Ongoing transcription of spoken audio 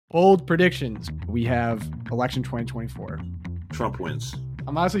Bold predictions. We have election 2024. Trump wins.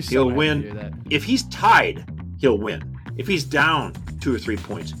 I'm honestly He'll happy win. to hear that. If he's tied, he'll win. If he's down 2 or 3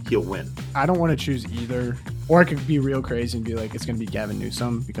 points, he'll win. I don't want to choose either. Or it could be real crazy and be like, it's going to be Gavin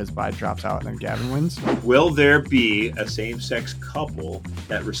Newsom because Biden drops out and then Gavin wins. Will there be a same-sex couple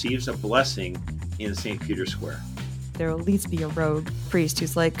that receives a blessing in St. Peter's Square? There will at least be a rogue priest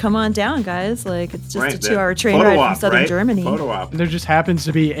who's like, come on down, guys. Like, it's just Right, a 2-hour train photo ride from op, southern right? Germany. Photo op. There just happens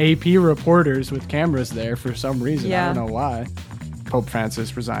to be AP reporters with cameras there for some reason. Yeah. I don't know why. Pope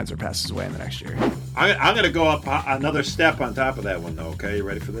Francis resigns or passes away in the next year. I'm going to go up another step on top of that one, though, okay? You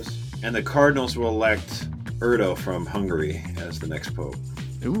ready for this? And the Cardinals will elect Erdo from Hungary as the next pope.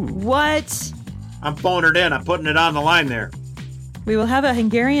 Ooh. What? I'm phoning it in. I'm putting it on the line there. We will have a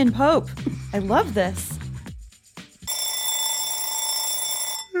Hungarian pope. I love this.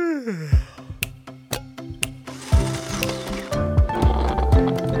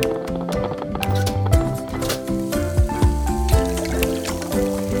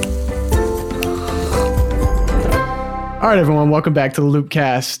 All right, everyone, welcome back to the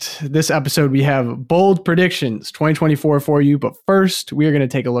LOOPcast. This episode, we have bold predictions 2024 for you. But first, we are going to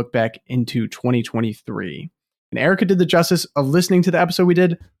take a look back into 2023. And Erica did the justice of listening to the episode we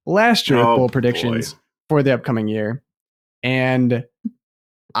did last year with bold predictions for the upcoming year. And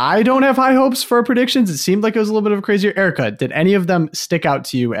I don't have high hopes for predictions. It seemed like it was a little bit of a crazier. Erica, did any of them stick out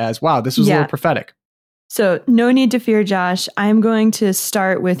to you as, wow, this was a little prophetic? So no need to fear, Josh. I'm going to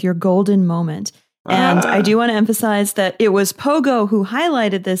start with your golden moment. And I do want to emphasize that it was Pogo who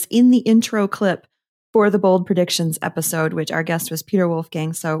highlighted this in the intro clip for the Bold Predictions episode, which our guest was Peter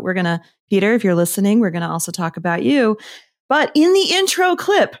Wolfgang. So we're going to, Peter, if you're listening, we're going to also talk about you. But in the intro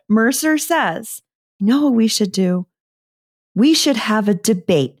clip, Mercer says, you know what we should do? We should have a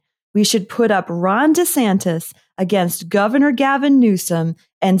debate. We should put up Ron DeSantis against Governor Gavin Newsom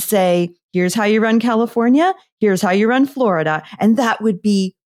and say, here's how you run California. Here's how you run Florida. And that would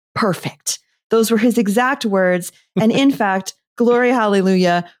be perfect. Those were his exact words. And in fact, glory,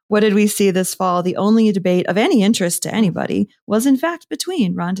 hallelujah, what did we see this fall? The only debate of any interest to anybody was, in fact,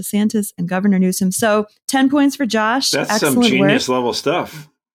 between Ron DeSantis and Governor Newsom. So 10 points for Josh. That's excellent some genius work. level stuff.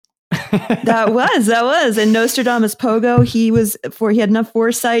 That was. And Nostradamus Pogo, he had enough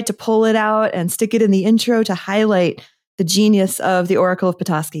foresight to pull it out and stick it in the intro to highlight the genius of the Oracle of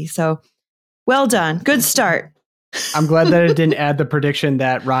Petoskey. So well done. Good start. I'm glad that it didn't add the prediction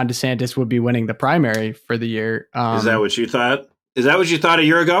that Ron DeSantis would be winning the primary for the year. Is that what you thought? Is that what you thought a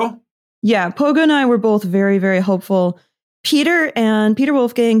year ago? Yeah, Pogo and I were both very, very hopeful. Peter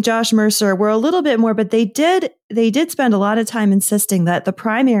Wolfgang, Josh Mercer were a little bit more, but they did spend a lot of time insisting that the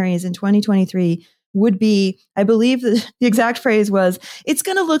primaries in 2023 would be, I believe the exact phrase was, it's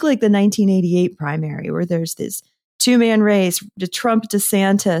going to look like the 1988 primary where there's this 2-man race, the Trump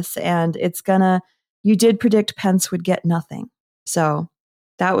DeSantis, and you did predict Pence would get nothing. So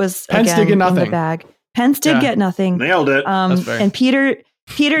that was, Pence did get nothing in the bag. Pence did get nothing. Nailed it. And Peter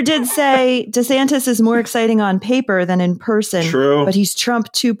did say DeSantis is more exciting on paper than in person. True. But he's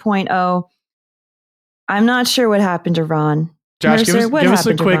Trump 2.0. I'm not sure what happened to Ron. Josh, Mercer, give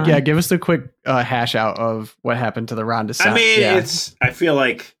us the quick hash out of what happened to the Ron DeSantis. I mean, I feel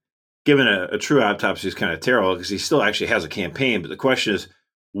like giving a true autopsy is kind of terrible because he still actually has a campaign. But the question is,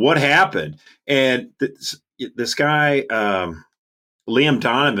 what happened? And this guy, Liam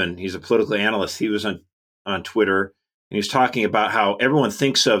Donovan, he's a political analyst. He was on Twitter, and he was talking about how everyone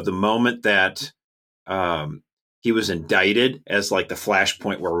thinks of the moment that he was indicted as like the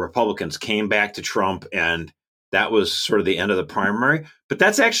flashpoint where Republicans came back to Trump, and that was sort of the end of the primary. But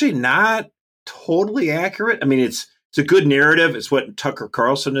that's actually not totally accurate. I mean, it's a good narrative. It's what Tucker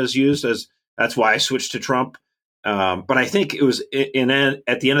Carlson has used as that's why I switched to Trump. But I think it was at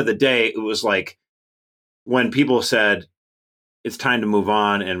the end of the day, it was like when people said it's time to move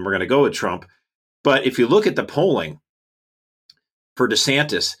on and we're going to go with Trump. But if you look at the polling for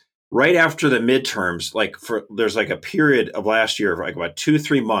DeSantis right after the midterms, there's like a period of last year, like about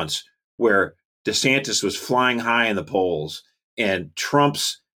 2-3 months where DeSantis was flying high in the polls and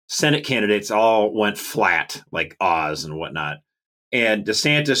Trump's Senate candidates all went flat, like Oz and whatnot. And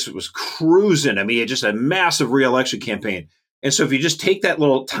DeSantis was cruising. I mean, he had just a massive reelection campaign. And so if you just take that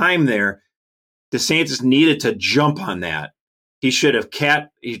little time there, DeSantis needed to jump on that. He should have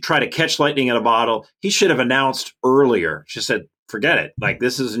he tried to catch lightning in a bottle. He should have announced earlier. Just said, forget it. Like,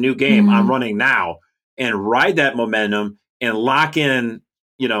 this is a new game. I'm running now, and ride that momentum and lock in,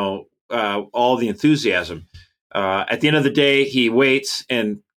 all the enthusiasm. At the end of the day, he waits,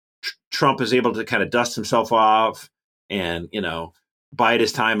 and Trump is able to kind of dust himself off and, bide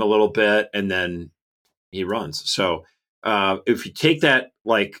his time a little bit, and then he runs. So if you take that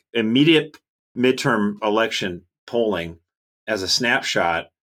like immediate midterm election polling as a snapshot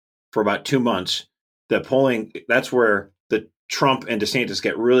for about 2 months, the polling, that's where the Trump and DeSantis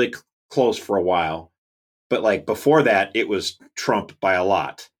get really close for a while. But like before that, it was Trump by a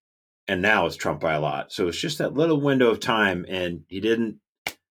lot. And now it's Trump by a lot. So it's just that little window of time, and he didn't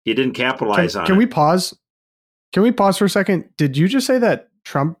capitalize on it. Can we pause? Can we pause for a second? Did you just say that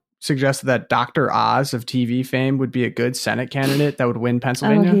Trump suggested that Dr. Oz of TV fame would be a good Senate candidate that would win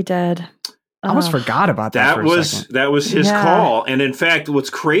Pennsylvania? Oh, he did. I almost forgot about that. That was his call. And in fact, what's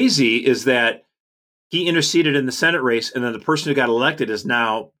crazy is that he interceded in the Senate race, and then the person who got elected is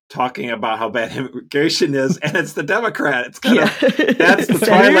now talking about how bad immigration is, and it's the Democrat. It's kind of that's the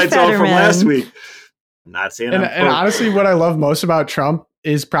Twilight Zone from last week. I'm not saying and honestly, what I love most about Trump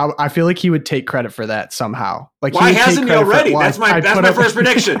is probably I feel like he would take credit for that somehow. Like, why hasn't he already? That's my first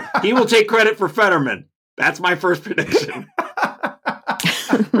prediction. He will take credit for Fetterman. That's my first prediction.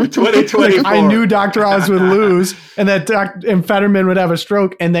 For 2024. Like, I knew Dr. Oz would lose, and that and Fetterman would have a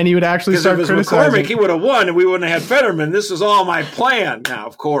stroke, and then he would actually start criticizing. If it was McCormick, he would have won, and we wouldn't have had Fetterman. This was all my plan. Now,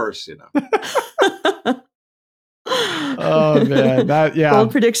 of course, Oh man,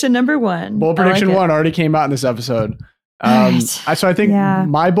 Bold prediction number one. Bold prediction one already came out in this episode. So I think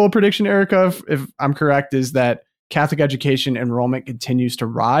my bold prediction, Erica, if I'm correct, is that Catholic education enrollment continues to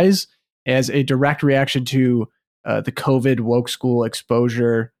rise as a direct reaction to the COVID woke school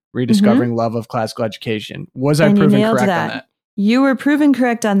exposure, rediscovering love of classical education. Was I proven correct on that? You were proven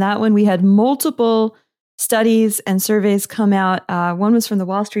correct on that one. We had multiple studies and surveys come out. One was from the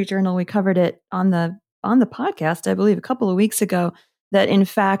Wall Street Journal. We covered it on the podcast, I believe, a couple of weeks ago, that in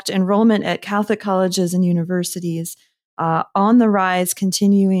fact, enrollment at Catholic colleges and universities on the rise,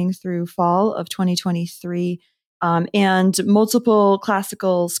 continuing through fall of 2023. And multiple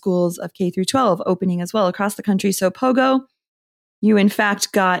classical schools of K through 12 opening as well across the country. So Pogo, you in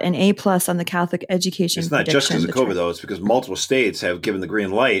fact got an A+ on the Catholic education. It's not just because of COVID, though. It's because multiple states have given the green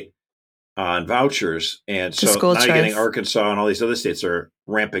light on vouchers. And so now you're getting Arkansas and all these other states are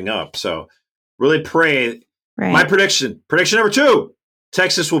ramping up. So really pray. Right. My prediction number 2,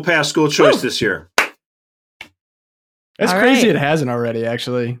 Texas will pass school choice this year. It's crazy it hasn't already,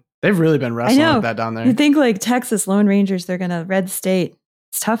 actually. They've really been wrestling with that down there. You think like Texas Lone Rangers, they're going to red state.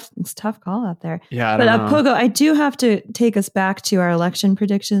 It's tough. It's a tough call out there. Yeah. But Pogo, I do have to take us back to our election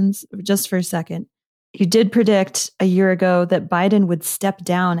predictions just for a second. You did predict a year ago that Biden would step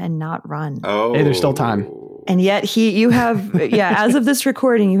down and not run. Oh, hey, there's still time. And yet you have, as of this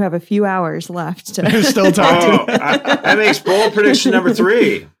recording, you have a few hours left. There's still time. That makes bold prediction number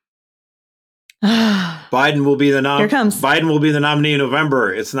 3. Biden will be the Biden will be the nominee in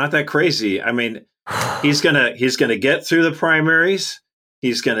November. It's not that crazy. I mean, he's gonna get through the primaries.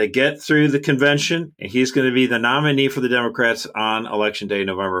 He's gonna get through the convention, and he's gonna be the nominee for the Democrats on Election Day,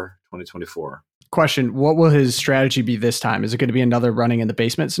 November 2024. Question: what will his strategy be this time? Is it going to be another running in the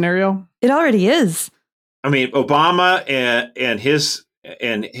basement scenario? It already is. I mean, Obama and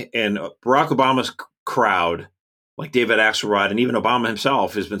Barack Obama's crowd, like David Axelrod and even Obama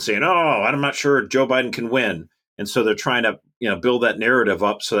himself, has been saying, I'm not sure Joe Biden can win. And so they're trying to build that narrative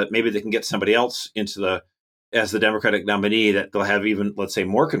up so that maybe they can get somebody else as the Democratic nominee that they'll have even, let's say,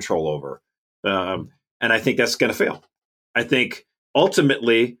 more control over. And I think that's going to fail. I think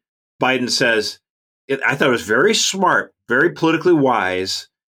ultimately Biden says, I thought it was very smart, very politically wise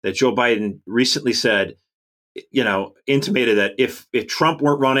that Joe Biden recently said, intimated that if Trump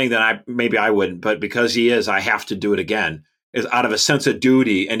weren't running, then maybe I wouldn't. But because he is, I have to do it again, is out of a sense of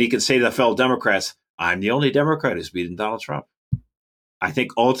duty. And he can say to the fellow Democrats, I'm the only Democrat who's beaten Donald Trump. I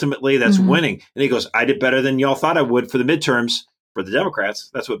think ultimately that's winning. And he goes, I did better than y'all thought I would for the midterms for the Democrats.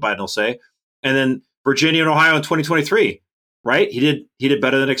 That's what Biden will say. And then Virginia and Ohio in 2023, right? He did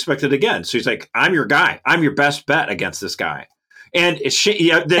better than expected again. So he's like, I'm your guy. I'm your best bet against this guy. And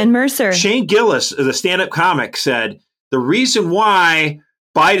Mercer. Shane Gillis, the stand-up comic, said the reason why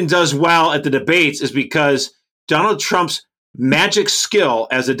Biden does well at the debates is because Donald Trump's magic skill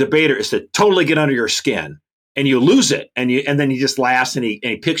as a debater is to totally get under your skin, and you lose it, and then he just laughs and he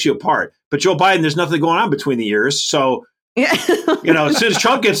picks you apart. But Joe Biden, there's nothing going on between the years, so as soon as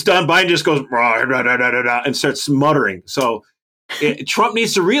Trump gets done, Biden just goes and starts muttering. So Trump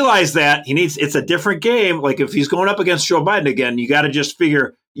needs to realize that it's a different game. Like if he's going up against Joe Biden again, you got to just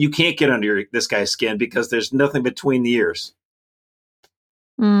figure you can't get under this guy's skin because there's nothing between the ears.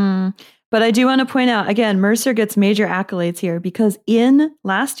 But I do want to point out again, Mercer gets major accolades here because in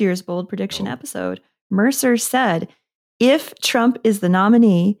last year's bold prediction episode, Mercer said, if Trump is the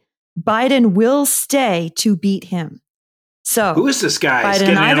nominee, Biden will stay to beat him. So who is this guy?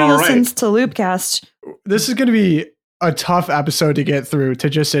 Biden either listens to Loopcast. This is going to be a tough episode to get through to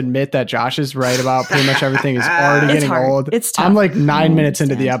just admit that Josh is right about pretty much everything is already It's getting hard. old. It's tough. I'm like 9 I minutes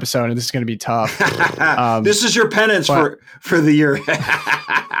into the understand. episode and this is going to be tough. This is your penance for the year.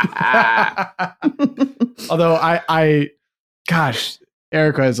 Although gosh,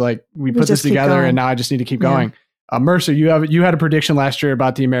 Erica is like, we put this just keep together going. and now I just need to keep Yeah. going. Mercer, you had a prediction last year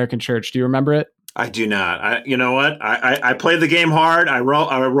about the American church. Do you remember it? I do not. You know what? I play the game hard. I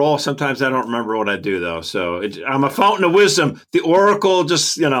roll. Sometimes I don't remember what I do though. So I'm a fountain of wisdom. The oracle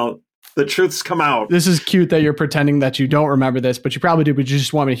just, the truths come out. This is cute that you're pretending that you don't remember this, but you probably do, but you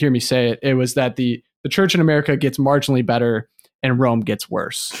just want me to hear me say it. It was that the church in America gets marginally better and Rome gets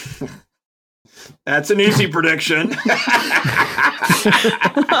worse. That's an easy prediction. Let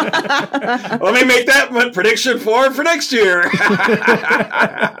me make that prediction for next year.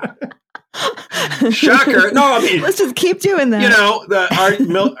 Shocker. No, I mean, let's just keep doing that.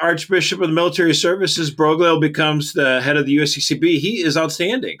 The Archbishop of the Military Services, Broglio, becomes the head of the USCCB. He is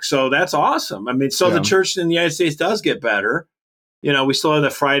outstanding. So that's awesome. I mean, the church in the United States does get better. We still have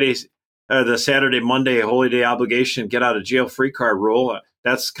the Saturday, Monday, Holy Day obligation, get out of jail free card rule.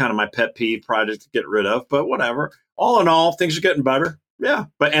 That's kind of my pet peeve project to get rid of, but whatever. All in all, things are getting better. Yeah.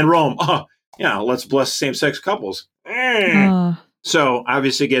 And Rome, let's bless same-sex couples. So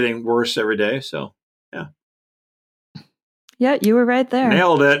obviously getting worse every day. So, yeah. Yeah, you were right there.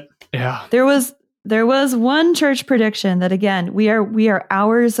 Nailed it. Yeah. There was one church prediction that, again, we are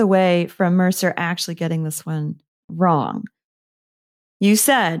hours away from Mercer actually getting this one wrong. You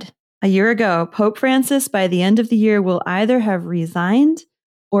said a year ago, Pope Francis by the end of the year will either have resigned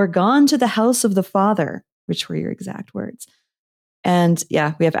or gone to the house of the Father, which were your exact words. And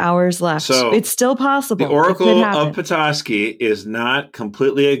yeah, we have hours left. So it's still possible. The Oracle of Petoskey is not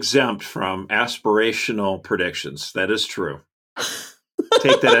completely exempt from aspirational predictions. That is true.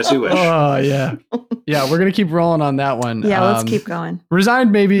 Take that as you wish. Oh, yeah. Yeah, we're going to keep rolling on that one. Yeah, let's keep going.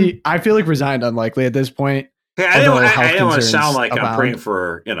 Resigned, maybe. I feel like resigned unlikely at this point. Hey, I don't want to sound like I'm praying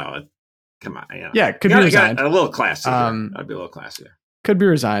for, come on. Yeah, it could be resigned. A little classy. I'd be a little classier. Could be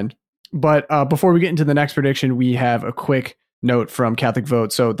resigned. But before we get into the next prediction, we have a quick note from Catholic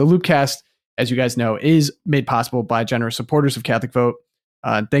Vote. So the Loopcast, as you guys know, is made possible by generous supporters of Catholic Vote.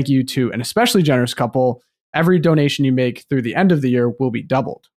 Thank you to an especially generous couple. Every donation you make through the end of the year will be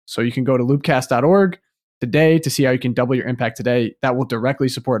doubled. So you can go to loopcast.org today to see how you can double your impact today. That will directly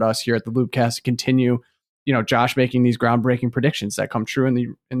support us here at the Loopcast to continue, Josh making these groundbreaking predictions that come true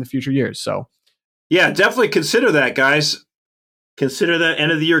in the future years. So yeah, definitely consider that, guys. Consider that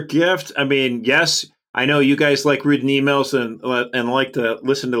end of the year gift. I mean, yes, I know you guys like reading emails and like to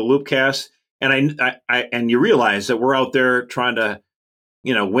listen to the Loopcast, and I you realize that we're out there trying to,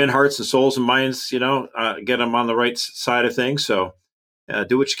 win hearts and souls and minds, get them on the right side of things. So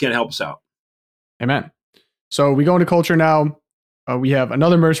do what you can to help us out. Amen. So we go into culture now. We have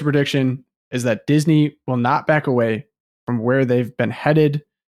another Mercer prediction is that Disney will not back away from where they've been headed.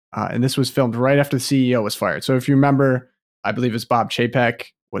 And this was filmed right after the CEO was fired. So if you remember, I believe it's Bob Chapek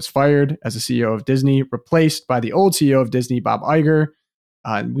was fired as the CEO of Disney, replaced by the old CEO of Disney, Bob Iger.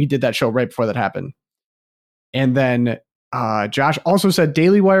 And we did that show right before that happened. And then Josh also said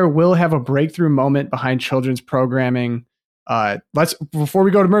Daily Wire will have a breakthrough moment behind children's programming. Before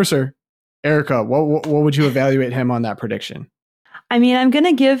we go to Mercer, Erica, what would you evaluate him on that prediction? I mean, I'm going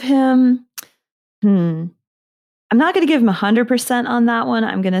to give him, I'm not going to give him 100% on that one.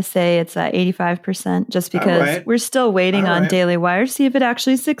 I'm going to say it's 85% just because we're still waiting on Daily Wire to see if it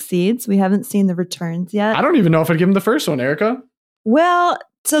actually succeeds. We haven't seen the returns yet. I don't even know if I'd give him the first one, Erica. Well,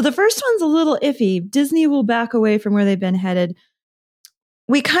 so the first one's a little iffy. Disney will back away from where they've been headed.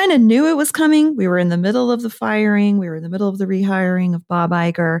 We kind of knew it was coming. We were in the middle of the firing. We were in the middle of the rehiring of Bob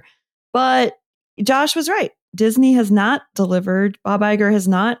Iger. But Josh was right. Disney has not delivered. Bob Iger has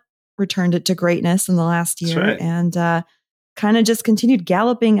not returned it to greatness in the last year. Right. And kind of just continued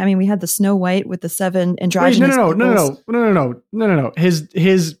galloping. I mean, we had the Snow White with the 7 androgynous No.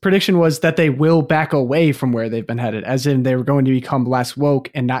 His prediction was that they will back away from where they've been headed, as in they were going to become less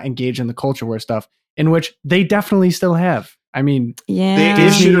woke and not engage in the culture war stuff, in which they definitely still have. I mean, yeah, they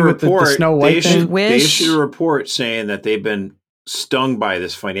issued a report. The Snow White they issued a report saying that they've been stung by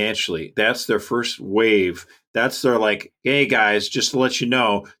this financially. That's their first wave. That's their like, hey guys, just to let you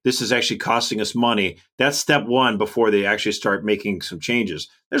know, this is actually costing us money. That's step one before they actually start making some changes.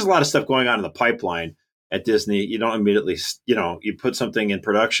 There's a lot of stuff going on in the pipeline at Disney. You don't immediately, you put something in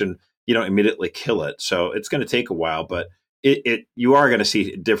production, you don't immediately kill it. So it's going to take a while, but you are going to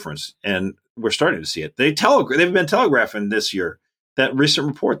see a difference, and we're starting to see it. They've been telegraphing this year. That recent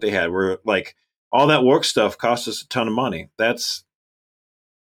report they had where like all that work stuff cost us a ton of money. That's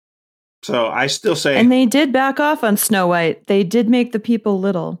So I still say, and they did back off on Snow White. They did make the people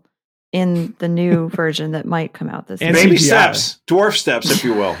little in the new version that might come out this year. baby steps, dwarf steps, if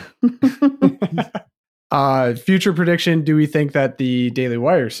you will. Future prediction: do we think that the Daily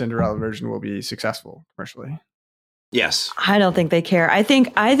Wire Cinderella version will be successful commercially? Yes. I don't think they care. I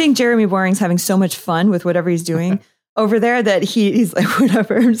think Jeremy Boring's having so much fun with whatever he's doing over there that he's like,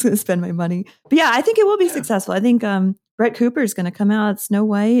 whatever, I'm just going to spend my money. But yeah, I think it will be successful. I think Brett Cooper is going to come out Snow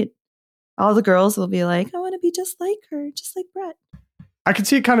White. All the girls will be like, I want to be just like her, just like Brett. I could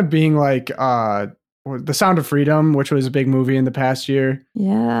see it kind of being like The Sound of Freedom, which was a big movie in the past year.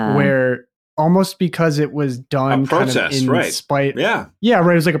 Yeah. Where almost because it was done protest, kind of in right. spite. Yeah. Yeah,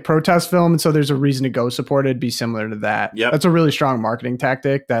 right. It was like a protest film. And so there's a reason to go support it. It'd be similar to that. Yep. That's a really strong marketing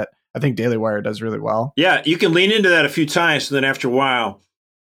tactic that I think Daily Wire does really well. Yeah. You can lean into that a few times. So then after a while,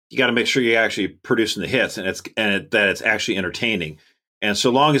 you got to make sure you're actually producing the hits that it's actually entertaining. And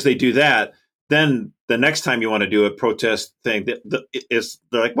so long as they do that, then the next time you want to do a protest thing, they're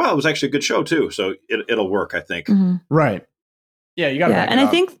like, well, it was actually a good show too. So it'll work, I think. Mm-hmm. Right. Yeah, you got to. Yeah, and I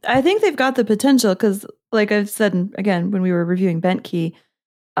think they've got the potential because, like I've said again when we were reviewing Bent Key,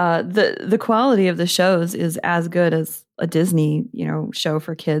 the quality of the shows is as good as a Disney show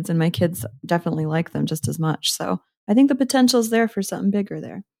for kids, and my kids definitely like them just as much. So I think the potential's there for something bigger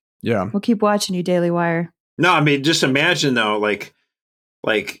there. Yeah, we'll keep watching you, Daily Wire. No, I mean, just imagine though, like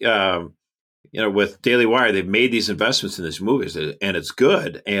with Daily Wire, they've made these investments in these movies, and it's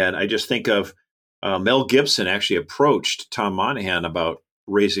good. And I just think of. Mel Gibson actually approached Tom Monahan about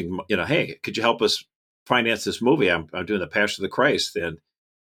raising, hey, could you help us finance this movie? I'm doing The Passion of the Christ. And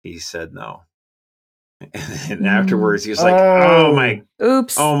he said no. And afterwards, he was like, oh my,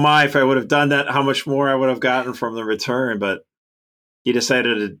 oops. Oh my, if I would have done that, how much more I would have gotten from the return. But he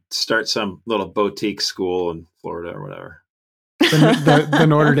decided to start some little boutique school in Florida or whatever. The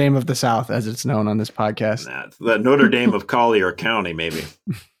Notre Dame of the South, as it's known on this podcast. The Notre Dame of Collier County, maybe.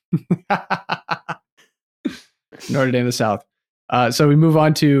 Notre Dame of the South. So we move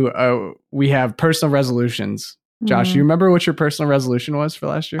on to we have personal resolutions. Josh, do you remember what your personal resolution was for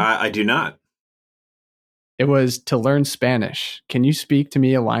last year? I do not. It was to learn Spanish. Can you speak to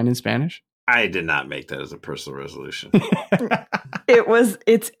me a line in Spanish? I did not make that as a personal resolution.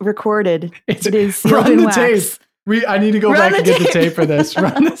 It's recorded. It is sealed in wax. Tape. I need to go back and get the tape for this.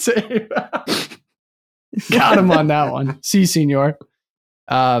 Run the tape. Got him on that one. Si, senor.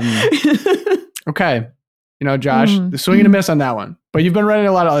 Okay. Josh, the swing and a miss on that one. But you've been running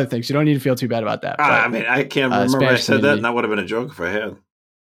a lot of other things. You don't need to feel too bad about that. I mean, I can't remember I said that, and that would have been a joke if I had.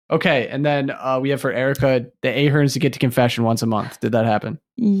 Okay. And then we have for Erica, the Aherns to get to confession once a month. Did that happen?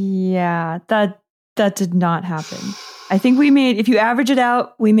 Yeah, that did not happen. I think if you average it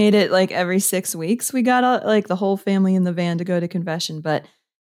out, we made it like every 6 weeks. We got like the whole family in the van to go to confession, but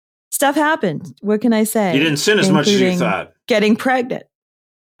stuff happened. What can I say? You didn't sin as much as you thought. Getting pregnant.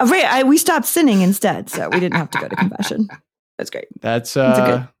 Right, we stopped sinning instead, so we didn't have to go to confession. That's great. That's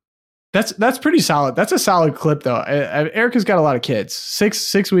pretty solid. That's a solid clip, though. Erica's got a lot of kids.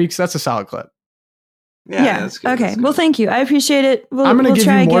 6 weeks. That's a solid clip. Yeah. That's good. Okay. Well, thank you. I appreciate it. I'm going to give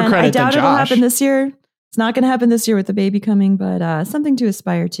you more credit than Josh. I doubt it'll happen this year. It's not going to happen this year with the baby coming, but something to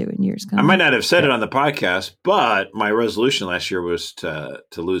aspire to in years coming. I might not have said it on the podcast, but my resolution last year was to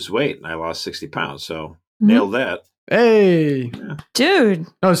lose weight, and I lost 60 pounds. So nailed that. Hey, dude!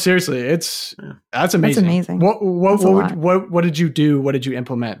 No, seriously, that's amazing. That's amazing. What did you do? What did you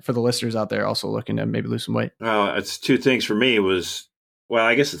implement for the listeners out there also looking to maybe lose some weight? Well, it's 2 things for me.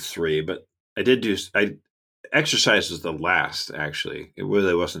 I guess it's 3, but exercise was the last. Actually, it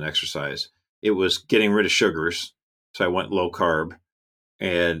really wasn't exercise. It was getting rid of sugars, so I went low carb,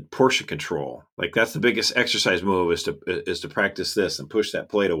 and portion control. Like that's the biggest exercise move is to practice this and push that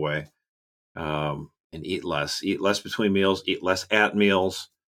plate away. And eat less between meals, eat less at meals.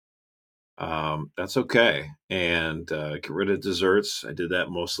 That's okay. And get rid of desserts. I did that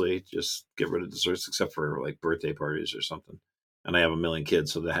mostly. Just get rid of desserts, except for like birthday parties or something. And I have a million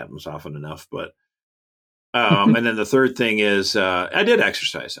kids, so that happens often enough. But and then the third thing is I did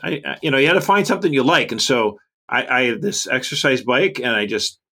exercise. You had to find something you like, and so I have this exercise bike, and I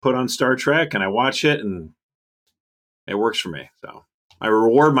just put on Star Trek, and I watch it, and it works for me. So. I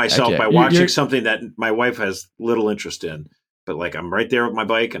reward myself by watching something that my wife has little interest in, but like I'm right there with my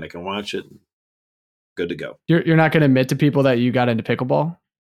bike and I can watch it. Good to go. You're not going to admit to people that you got into pickleball?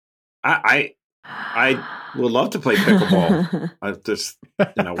 I would love to play pickleball.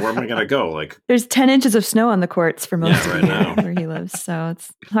 Where am I going to go? Like there's 10 inches of snow on the courts for most of right now where he lives, so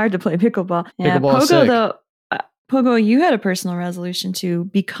it's hard to play pickleball. Yeah, pickleball Pogo though. Pogo, you had a personal resolution to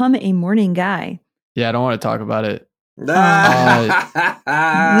become a morning guy. Yeah, I don't want to talk about it.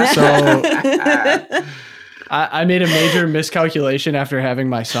 I made a major miscalculation after having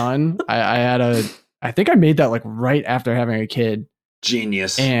my son. I think I made that like right after having a kid.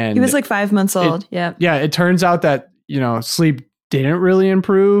 Genius. And he was like 5 months old. Yeah. It turns out that, sleep didn't really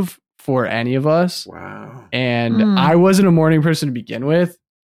improve for any of us. Wow. And I wasn't a morning person to begin with.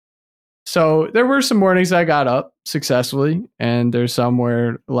 So there were some mornings I got up successfully, and there's some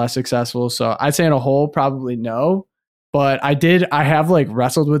where less successful. So I'd say in a whole, probably no. But I have like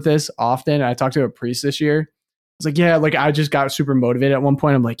wrestled with this often. I talked to a priest this year. I was like, yeah, like I just got super motivated at one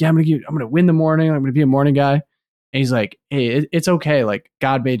point. I'm like, yeah, I'm gonna win the morning. I'm gonna be a morning guy. And he's like, hey, it's okay. Like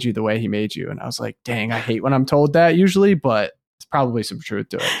God made you the way he made you. And I was like, dang, I hate when I'm told that usually, but it's probably some truth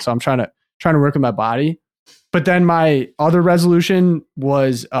to it. So I'm trying to work with my body. But then my other resolution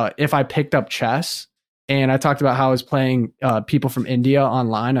was if I picked up chess, and I talked about how I was playing people from India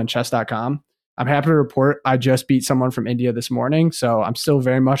online on chess.com. I'm happy to report I just beat someone from India this morning. So I'm still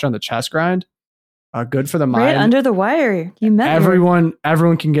very much on the chess grind. Good for the mind. Right under the wire. You met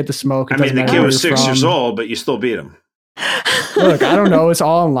everyone can get the smoke. The kid was 6 years old, but you still beat him. Look, I don't know. It's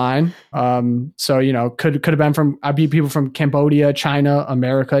all online. So, could have been I beat people from Cambodia, China,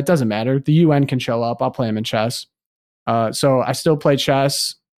 America. It doesn't matter. The UN can show up. I'll play them in chess. So I still play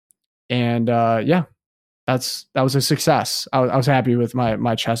chess. And that was a success. I was happy with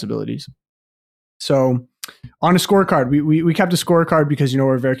my chess abilities. So on a scorecard, we kept a scorecard because,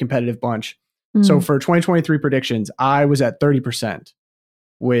 we're a very competitive bunch. So for 2023 predictions, I was at 30%,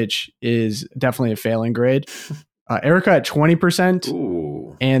 which is definitely a failing grade. Erica at 20%.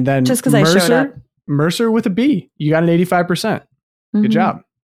 Ooh. And then just because I showed up. Mercer with a B. You got an 85%. Good job.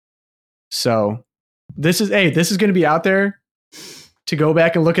 So this is going to be out there to go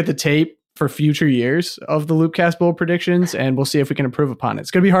back and look at the tape for future years of the Loopcast Bowl predictions, and we'll see if we can improve upon it.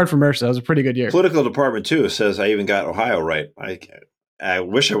 It's going to be hard for Mercer. That was a pretty good year. Political department too says I even got Ohio right. I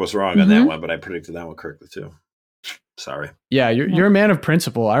wish I was wrong on that one, but I predicted that one correctly too. Sorry. Yeah, you're a man of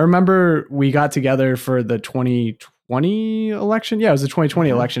principle. I remember we got together for the 2020 election. Yeah, it was the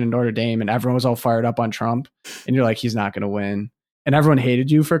 2020 election in Notre Dame, and everyone was all fired up on Trump. And you're like, he's not going to win. And everyone hated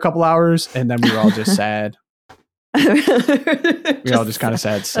you for a couple hours, and then we were all just sad. We all just kind of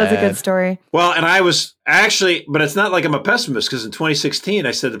sad. That's a good story. Well, and I was actually, but it's not like I'm a pessimist, because in 2016,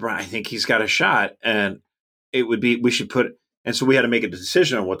 I said to Brian, I think he's got a shot, and we should put. And so we had to make a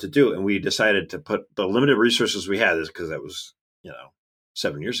decision on what to do. And we decided to put the limited resources we had, because that was,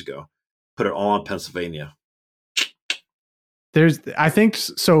 7 years ago, put it all in Pennsylvania. I think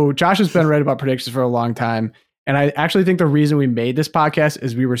so. Josh has been right about predictions for a long time. And I actually think the reason we made this podcast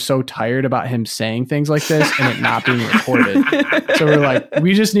is we were so tired about him saying things like this and it not being recorded. So we're like,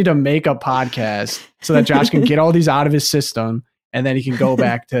 we just need to make a podcast so that Josh can get all these out of his system and then he can go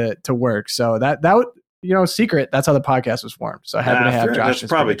back to work. So that secret, that's how the podcast was formed. So happy to have Josh. That's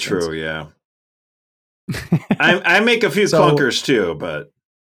probably true. Yeah. I make a few clunkers too, but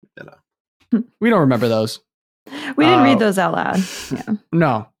we don't remember those. We didn't read those out loud. Yeah.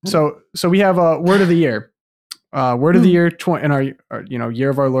 No. So we have a word of the year. Word of the year in our year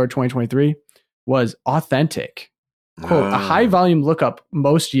of our Lord 2023 was authentic. Quote, a high volume lookup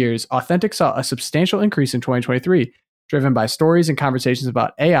most years, authentic saw a substantial increase in 2023. Driven by stories and conversations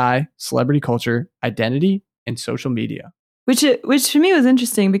about AI, celebrity culture, identity, and social media. Which to me was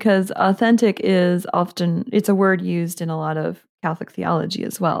interesting because authentic is often, it's a word used in a lot of Catholic theology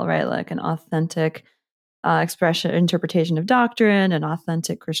as well, right? Like an authentic interpretation of doctrine, an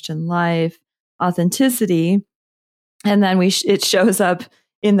authentic Christian life, authenticity. And then it shows up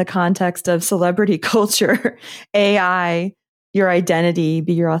in the context of celebrity culture, AI, your identity,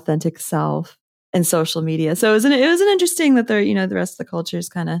 be your authentic self. And social media. So it was an interesting that the rest of the culture is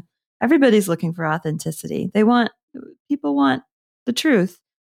kind of, everybody's looking for authenticity. People want the truth.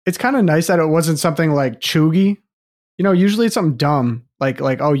 It's kind of nice that it wasn't something like chuggy. Usually it's something dumb like,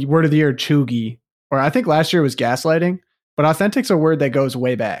 oh, word of the year, chuggy. Or I think last year was gaslighting, but authentic's a word that goes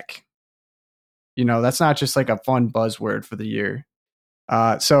way back. That's not just like a fun buzzword for the year.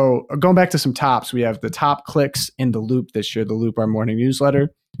 So going back to some tops, we have the top clicks in the Loop this year, the Loop, our morning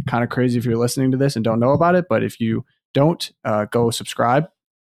newsletter. Kind of crazy if you're listening to this and don't know about it, but if you don't, go subscribe.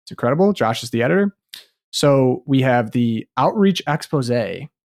 It's incredible. Josh is the editor. So we have the outreach expose.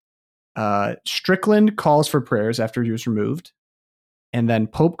 Strickland calls for prayers after he was removed. And then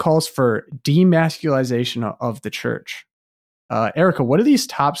Pope calls for demasculization of the church. Erica, what do these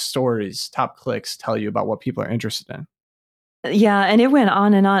top stories, top clicks tell you about what people are interested in? Yeah, and it went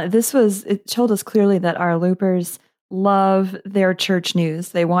on and on. It told us clearly that our loopers love their church news.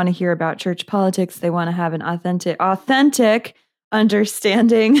 They want to hear about church politics. They want to have an authentic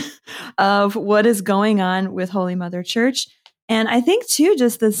understanding of what is going on with Holy Mother Church. And I think too,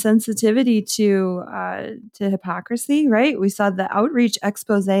 just the sensitivity to hypocrisy, right? We saw the outreach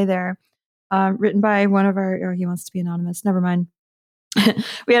expose there, written by one of our, he wants to be anonymous. Never mind.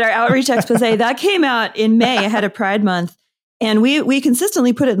 We had our outreach expose that came out in May ahead of Pride Month. And we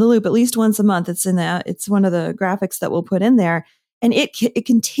consistently put it in the loop at least once a month. It's one of the graphics that we'll put in there. And it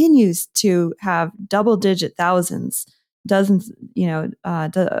continues to have double-digit thousands, dozens,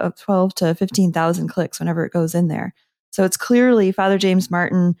 12 to 15,000 clicks whenever it goes in there. So it's clearly Father James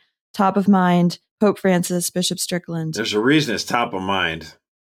Martin, top of mind, Pope Francis, Bishop Strickland. There's a reason it's top of mind,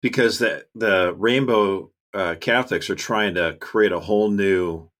 because the Rainbow Catholics are trying to create a whole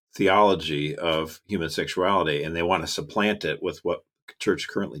new theology of human sexuality, and they want to supplant it with what the church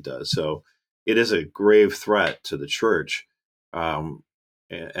currently does. So it is a grave threat to the church.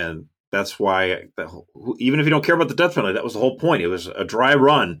 And that's why, even if you don't care about the death penalty, that was the whole point. It was a dry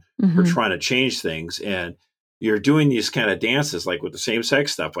run for trying to change things. And you're doing these kind of dances, like with the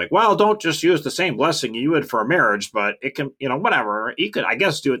same-sex stuff, like, well, don't just use the same blessing you would for a marriage, but it can, whatever. You could, I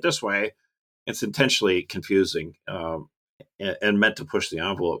guess, do it this way. It's intentionally confusing and meant to push the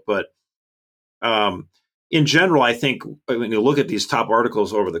envelope. But in general, I think when you look at these top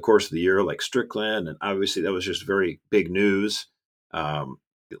articles over the course of the year, like Strickland, and obviously that was just very big news,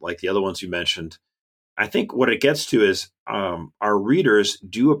 like the other ones you mentioned, I think what it gets to is our readers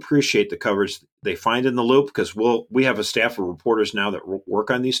do appreciate the coverage they find in the Loop, because we have a staff of reporters now that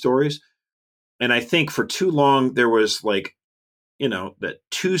work on these stories. And I think for too long there was that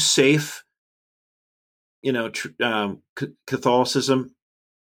too safe, Catholicism.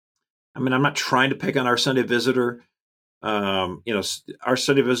 I mean, I'm not trying to pick on our Sunday Visitor. Our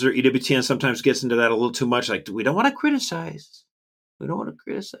Sunday Visitor, EWTN, sometimes gets into that a little too much. Like, we don't want to criticize. We don't want to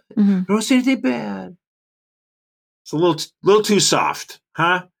criticize. Mm-hmm. We don't say anything bad. It's a little too soft,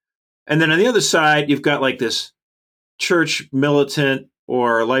 huh? And then on the other side, you've got like this church militant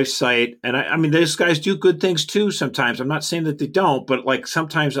or life site. And I mean, those guys do good things too sometimes. I'm not saying that they don't, but like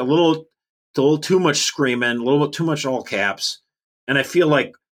sometimes a little too much screaming, a little bit too much all caps. And I feel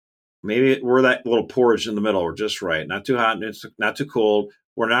like maybe we're that little porridge in the middle. We're just right. Not too hot, and not too cold.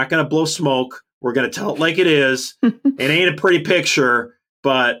 We're not going to blow smoke. We're going to tell it like it is. It ain't a pretty picture,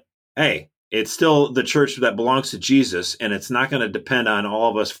 but hey, it's still the church that belongs to Jesus, and it's not going to depend on all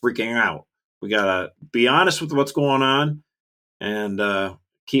of us freaking out. We got to be honest with what's going on and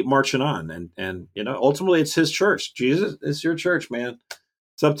keep marching on. And ultimately it's his church. Jesus, it's your church, man.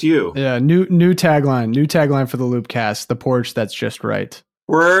 It's up to you. Yeah, new tagline for the Loopcast, the porch that's just right.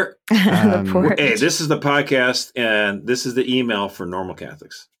 Hey, The this is the podcast, and this is the email for normal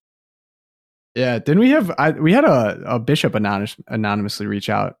Catholics. Yeah, didn't we have? We had a bishop anonymously reach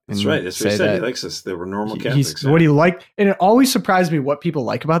out. That's right. That's what he said. He likes us. They were normal Catholics. What he liked, and it always surprised me what people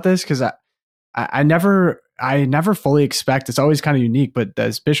like about this, because I never fully expect. It's always kind of unique. But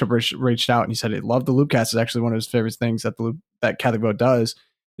this bishop reached out and he said he loved the Loopcast. It's actually one of his favorite things that Catholic Vote does.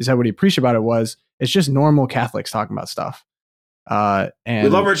 He said what he appreciated about it was it's just normal Catholics talking about stuff. And we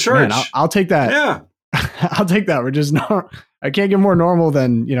love our church. Man, I'll take that. Yeah, I'll take that. We're just I can't get more normal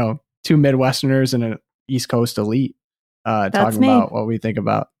than two Midwesterners and an East Coast elite talking about what we think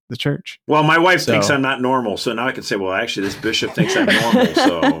about the church. Well, my wife thinks I'm not normal, so now I can say, well, actually, this bishop thinks I'm normal,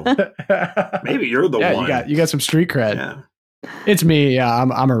 so maybe you're the one. You got some street cred. Yeah. It's me. Yeah,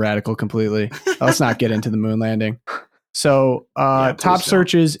 I'm a radical completely. Let's not get into the moon landing. So top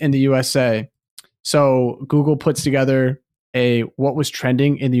searches in the USA. So Google puts together what was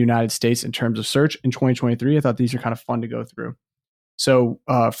trending in the United States in terms of search in 2023. I thought these are kind of fun to go through. So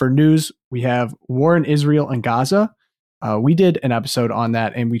for news, we have war in Israel and Gaza. We did an episode on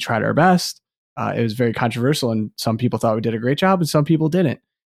that and we tried our best. It was very controversial and some people thought we did a great job and some people didn't.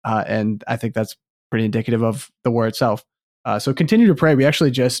 And I think that's pretty indicative of the war itself. So continue to pray. We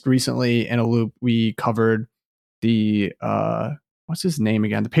actually just recently in a loop, we covered the, what's his name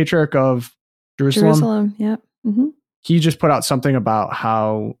again? The Patriarch of Jerusalem. Yep. Mm-hmm. He just put out something about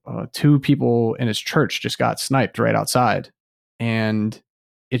how two people in his church just got sniped right outside. And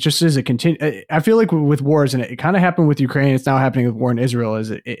it just is I feel like with wars, and it kind of happened with Ukraine, it's now happening with war in Israel,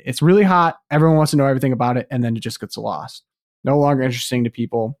 is it's really hot. Everyone wants to know everything about it. And then it just gets lost. No longer interesting to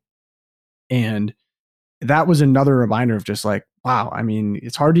people. And that was another reminder of just like, wow, I mean,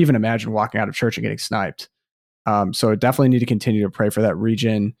 it's hard to even imagine walking out of church and getting sniped. So definitely need to continue to pray for that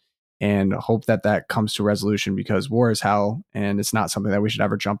region and hope that comes to resolution, because war is hell and it's not something that we should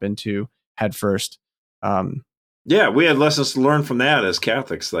ever jump into head first. Yeah, we had lessons to learn from that as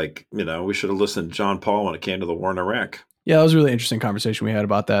Catholics. Like, we should have listened to John Paul when it came to the war in Iraq. Yeah, that was a really interesting conversation we had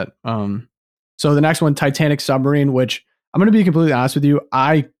about that. So the next one, Titanic submarine, which I'm going to be completely honest with you.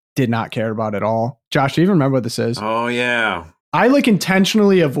 I did not care about it at all. Josh, do you even remember what this is? Oh, yeah. I like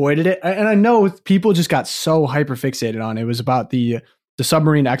intentionally avoided it. And I know people just got so hyper fixated on it. It was about the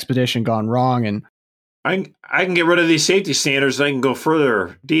submarine expedition gone wrong. And I can get rid of these safety standards. I can go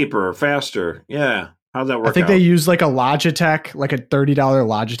further, deeper, faster. Yeah. How'd that work I think out? they used like a Logitech, like a $30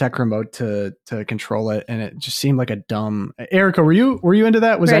 Logitech remote to control it. And it just seemed like a dumb. Erica, were you into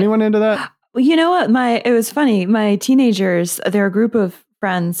that? Was anyone into that? Well, you know what? It was funny. My teenagers, they're a group of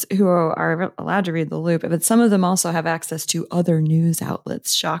friends who are allowed to read the Loop, but some of them also have access to other news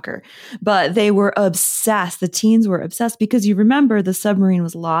outlets. Shocker. But they were obsessed. The teens were obsessed because you remember the submarine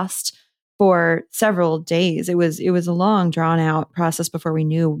was lost for several days. It was a long, drawn out process before we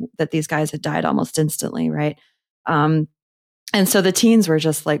knew that these guys had died almost instantly, right? And so the teens were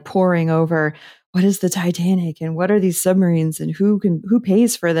just like poring over, what is the Titanic and what are these submarines and who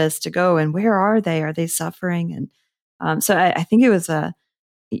pays for this to go and where are they? Are they suffering? And so I think it was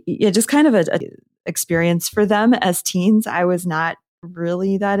just kind of a experience for them as teens. I was not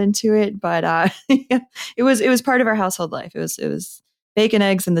really that into it, but it was part of our household life. It was bacon,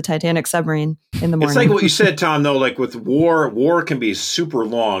 eggs, and the Titanic submarine in the morning. It's like what you said, Tom, though, like with war can be super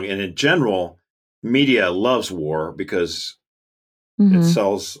long. And in general, media loves war because it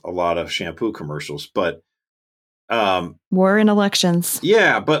sells a lot of shampoo commercials. But war and elections.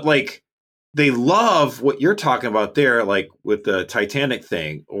 Yeah, but like they love what you're talking about there, like with the Titanic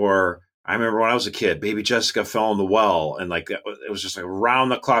thing. Or I remember when I was a kid, baby Jessica fell in the well. And like it was just like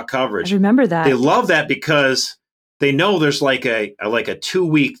round the clock coverage. I remember that. They love that because they know there's like a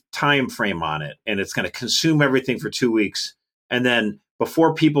 2-week time frame on it, and it's going to consume everything for 2 weeks. And then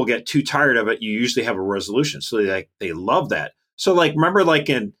before people get too tired of it, you usually have a resolution. So they love that. So like, remember like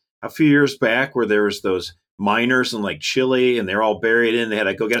in a few years back where there was those miners in like Chile and they're all buried in, they had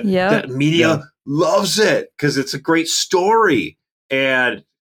to go get it. Yep. That media loves it because it's a great story. And,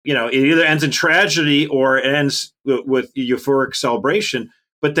 you know, it either ends in tragedy or it ends with euphoric celebration,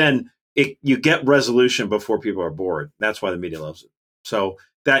 but then you get resolution before people are bored. That's why the media loves it. So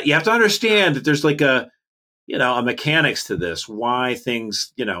that you have to understand that there's like a mechanics to this. Why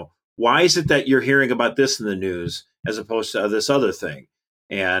things, why is it that you're hearing about this in the news as opposed to this other thing?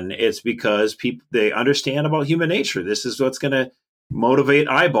 And it's because they understand about human nature. This is what's going to motivate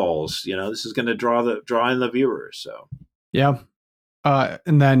eyeballs. This is going to draw in the viewers. So, yeah.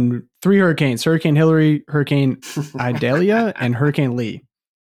 And then 3 hurricanes: Hurricane Hillary, Hurricane Idalia, and Hurricane Lee.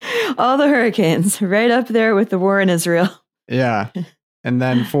 All the hurricanes right up there with the war in Israel. Yeah. And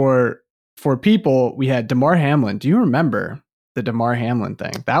then for people, we had Damar Hamlin. Do you remember the Damar Hamlin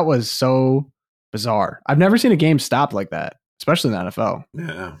thing? That was so bizarre. I've never seen a game stopped like that, especially in the NFL.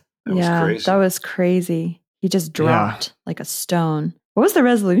 Yeah. That was crazy. He just dropped like a stone. What was the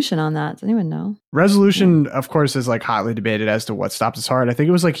resolution on that? Does anyone know? Resolution, of course, is like hotly debated as to what stopped his heart. I think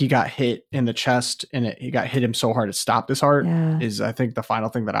it was like he got hit in the chest and he got hit him so hard it stopped his heart is I think the final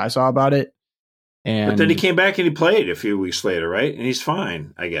thing that I saw about it. But then he came back and he played a few weeks later, right? And he's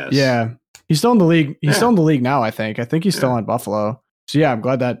fine, I guess. Yeah. He's still in the league. He's still in the league now, I think. I think he's still on Buffalo. So yeah, I'm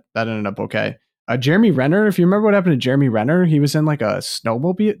glad that ended up okay. Jeremy Renner, if you remember what happened to Jeremy Renner, he was in like a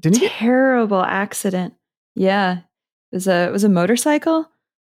snowmobile. Didn't he? Terrible accident. Yeah. It was a motorcycle.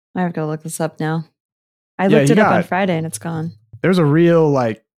 I have to look this up now. I looked it up on Friday and it's gone. There's a real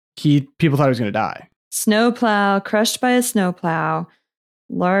people thought he was going to die. Snowplow, crushed by a snowplow,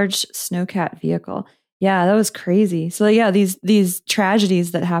 large snowcat vehicle. Yeah, that was crazy. So yeah, these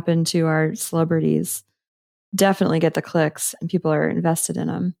tragedies that happen to our celebrities definitely get the clicks and people are invested in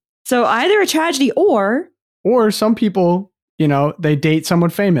them. So either a tragedy or some people, they date someone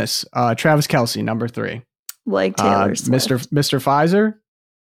famous. Travis Kelce, number 3. Like Taylor Swift. Mr.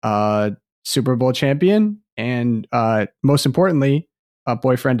 Pfizer, Super Bowl champion, and most importantly, a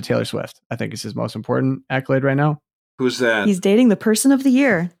boyfriend to Taylor Swift. I think is his most important accolade right now. Who's that? He's dating the person of the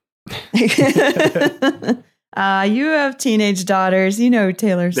year. You have teenage daughters. You know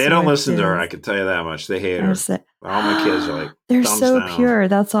Taylor Swift. They don't listen to her. I can tell you that much. They hate her. All my kids are like, they're so down. pure.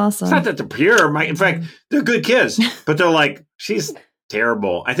 That's awesome. It's not that they're pure. In fact, they're good kids, but they're like, she's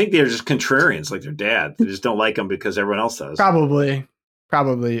terrible. I think they're just contrarians, like their dad. They just don't like them because everyone else does. Probably.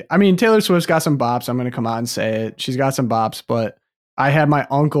 I mean, Taylor Swift's got some bops. I'm going to come out and say it. She's got some bops, but I had my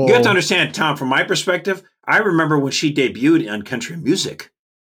uncle. You have to understand, Tom, from my perspective, I remember when she debuted on country music.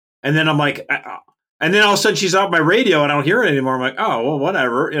 And then I'm like, and then all of a sudden she's out my radio and I don't hear it anymore. I'm like, oh, well,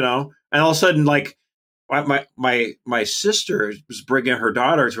 whatever, And all of a sudden, like, my sister was bringing her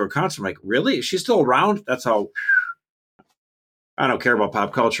daughter to a concert. I'm like, really? Is she still around? That's how. I don't care about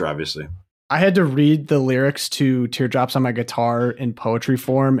pop culture, obviously. I had to read the lyrics to Teardrops on My Guitar in poetry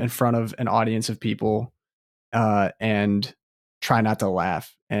form in front of an audience of people and try not to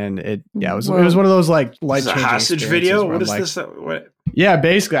laugh. And it was one of those like life-changing hostage video. What is this? What? Yeah,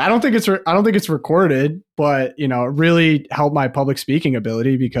 basically, I don't think it's recorded, but it really helped my public speaking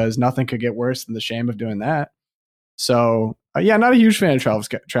ability because nothing could get worse than the shame of doing that. So not a huge fan of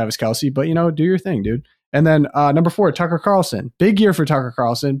Travis Kelce, but do your thing, dude. And then number 4, Tucker Carlson. Big year for Tucker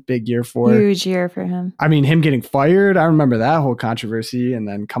Carlson. Huge year for him. I mean, him getting fired. I remember that whole controversy, and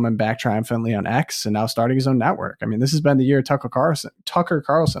then coming back triumphantly on X, and now starting his own network. I mean, this has been the year of Tucker Carlson,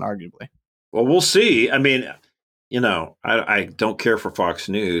 arguably. Well, we'll see. I mean, I don't care for Fox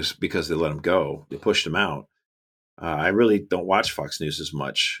News because they let him go. They pushed him out. I really don't watch Fox News as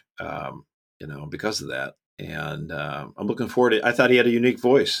much, because of that. And I'm looking forward to it. I thought he had a unique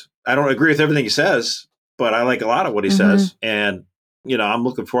voice. I don't agree with everything he says, but I like a lot of what he says. And, I'm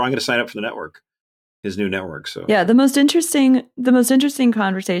looking forward. I'm going to sign up for the network, his new network. So yeah, the most interesting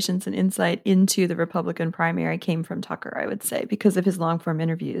conversations and insight into the Republican primary came from Tucker, I would say, because of his long form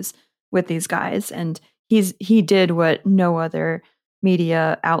interviews with these guys. And he did what no other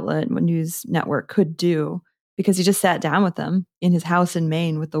media outlet, news network could do, because he just sat down with them in his house in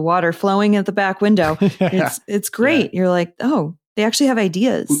Maine with the water flowing at the back window. It's great. Yeah. You're like, oh, they actually have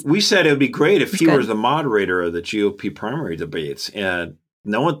ideas. We said it would be great if he was the moderator of the GOP primary debates, and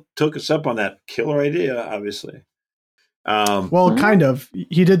no one took us up on that killer idea, obviously. Kind of.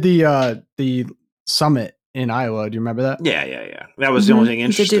 He did the summit in Iowa. Do you remember that? Yeah. That was the only thing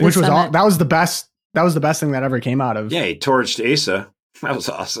interesting. That was the best. That was the best thing that ever came out of. Yeah, he torched Asa. That was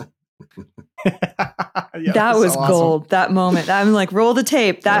awesome. That was so gold. Awesome. That moment. I'm like, roll the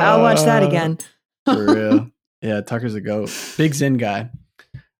tape. I'll watch that again. For real. Yeah, Tucker's a goat. Big Zen guy.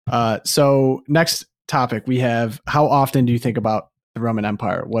 So next topic we have: how often do you think about the Roman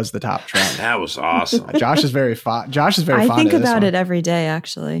Empire? Was the top trend? That was awesome. Josh is very fond. I think about it every day,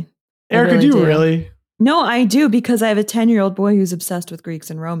 actually. Erica, do you really? No, I do, because I have a 10-year-old boy who's obsessed with Greeks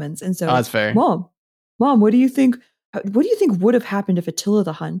and Romans, and so that's fair. Mom, what do you think? What do you think would have happened if Attila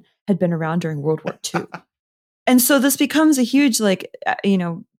the Hun had been around during World War II? And so this becomes a huge,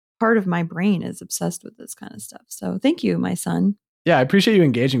 part of my brain is obsessed with this kind of stuff. So thank you, my son. Yeah, I appreciate you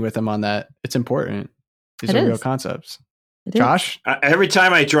engaging with him on that. It's important. These are real concepts. Josh? Every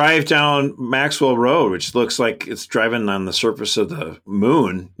time I drive down Maxwell Road, which looks like it's driving on the surface of the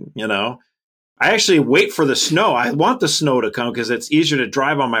moon, I actually wait for the snow. I want the snow to come because it's easier to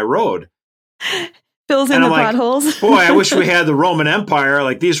drive on my road. Fills in the potholes. Boy, I wish we had the Roman Empire.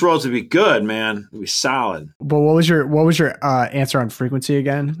 Like, these roads would be good, man. It'd be solid. But what was your answer on frequency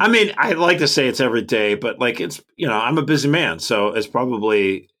again? I mean, I'd like to say it's every day, but it's I'm a busy man, so it's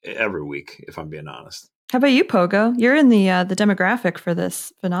probably every week, if I'm being honest. How about you, Pogo? You're in the demographic for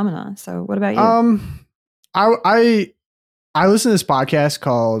this phenomena. So what about you? I listen to this podcast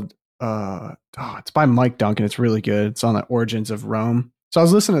called it's by Mike Duncan. It's really good. It's on the origins of Rome. So I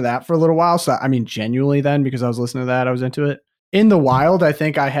was listening to that for a little while. So genuinely then, because I was listening to that, I was into it. In the wild, I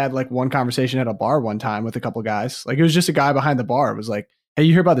think I had one conversation at a bar one time with a couple guys. It was just a guy behind the bar. It was like, hey,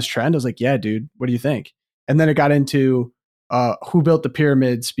 you hear about this trend? I was like, yeah, dude, what do you think? And then it got into who built the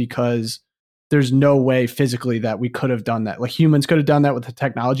pyramids, because there's no way physically that we could have done that. Humans could have done that with the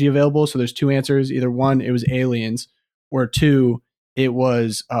technology available. So there's 2 answers. Either 1, it was aliens, or 2, it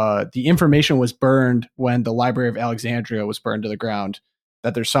was the information was burned when the Library of Alexandria was burned to the ground,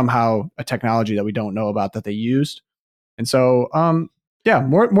 that there's somehow a technology that we don't know about that they used. And so,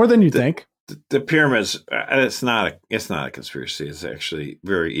 more than you think. The pyramids, it's not a conspiracy. It's actually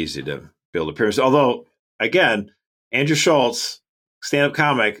very easy to build a pyramid. Although, again, Andrew Schultz, stand-up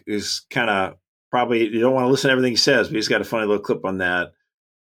comic, is kind of probably, you don't want to listen to everything he says, but he's got a funny little clip on that.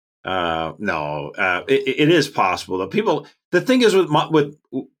 It is possible though. The thing is with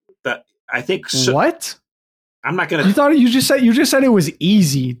I think what? I'm not going to. You just said it was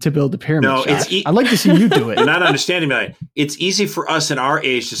easy to build a pyramid. No, I'd like to see you do it. You're not understanding me. It's easy for us in our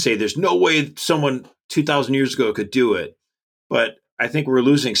age to say there's no way someone 2,000 years ago could do it. But I think we're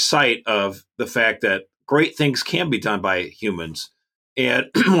losing sight of the fact that great things can be done by humans. And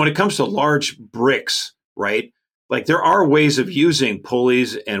when it comes to large bricks, right? There are ways of using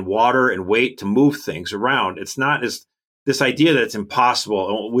pulleys and water and weight to move things around. It's not as this idea that it's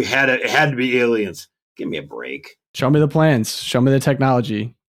impossible. It had to be aliens. Give me a break. Show me the plans. Show me the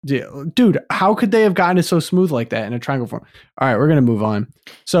technology. Dude, how could they have gotten it so smooth like that in a triangle form? All right, we're going to move on.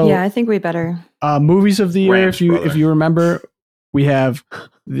 So yeah, I think we better. Movies of the year, if you remember, we have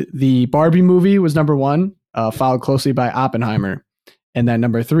the Barbie movie was number 1, followed closely by Oppenheimer. And then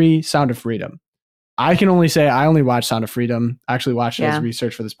number 3, Sound of Freedom. I can only say I only watched Sound of Freedom. I actually watched it as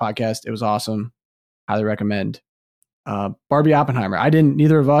research for this podcast. It was awesome. Highly recommend. Barbie Oppenheimer.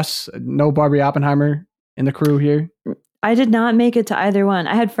 Neither of us know Barbie Oppenheimer. in the crew here? I did not make it to either one.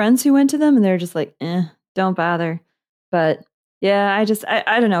 I had friends who went to them and they're just like, don't bother. But yeah,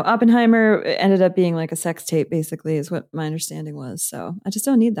 I don't know. Oppenheimer ended up being like a sex tape, basically, is what my understanding was. So I just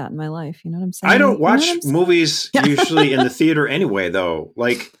don't need that in my life. You know what I'm saying? I don't watch movies Yeah. usually in the theater anyway, though.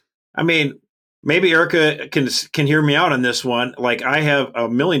 Like, I mean, maybe Erica can hear me out on this one. Like, I have a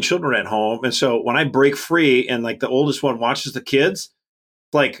million children at home. And so when I break free and like the oldest one watches the kids,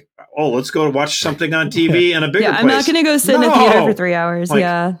 like, oh, let's go watch something on TV in a bigger place. I'm not going to go sit in a theater for 3 hours. Like,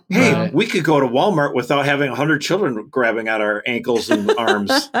 yeah. Hey, we could go to Walmart without having 100 children grabbing at our ankles and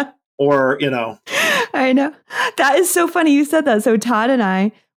arms. Or, I know. That is so funny you said that. So Todd and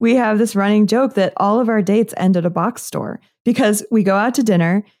I, we have this running joke that all of our dates end at a box store because we go out to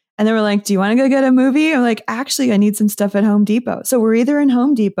dinner and then we're like, do you want to go get a movie? I'm like, actually, I need some stuff at Home Depot. So we're either in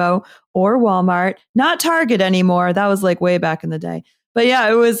Home Depot or Walmart, not Target anymore. That was like way back in the day. But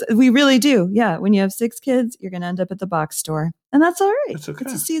yeah, we really do. Yeah. When you have 6 kids, you're going to end up at the box store. And that's all right. That's okay.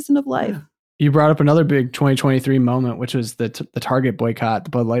 It's a season of life. Yeah. You brought up another big 2023 moment, which was the Target boycott, the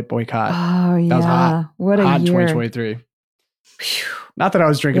Bud Light boycott. Oh, yeah. That was hot. What a hot year. 2023. Not that I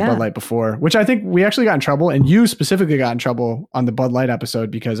was drinking Bud Light before, which I think we actually got in trouble. And you specifically got in trouble on the Bud Light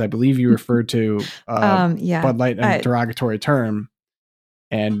episode because I believe you referred to Bud Light in a derogatory term.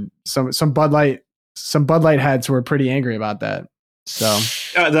 And some Bud Light heads were pretty angry about that. So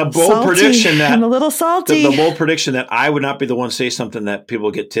the bold prediction that I'm a little salty. The bold prediction that I would not be the one to say something that people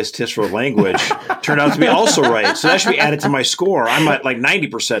get tisk for language turned out to be also right. So that should be added to my score. I'm at like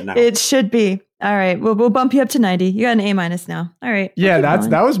 90% now. It should be. All right. We'll bump you up to 90. You got an A- now. All right. Yeah,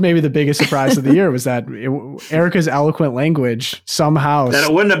 that was maybe the biggest surprise of the year was that Erica's eloquent language somehow that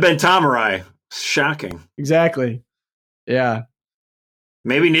it wouldn't have been Tom or I. Shocking. Exactly. Yeah.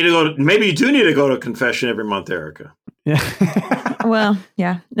 Maybe you do need to go to confession every month, Erica. Yeah. Well,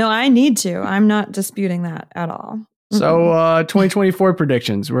 yeah. No, I need to. I'm not disputing that at all. So 2024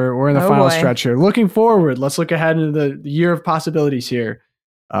 predictions. We're in the final stretch here. Looking forward, let's look ahead into the year of possibilities here.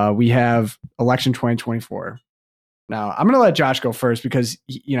 We have election 2024. Now, I'm going to let Josh go first because,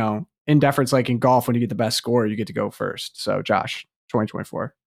 in deference, like in golf, when you get the best score, you get to go first. So, Josh,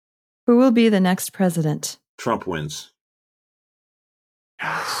 2024. Who will be the next president? Trump wins.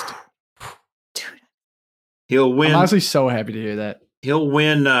 Yes. Dude. He'll win. I'm honestly so happy to hear that. He'll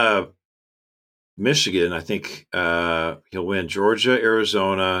win Michigan. I think he'll win Georgia,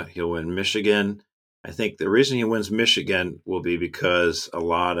 Arizona. He'll win Michigan. I think the reason he wins Michigan will be because a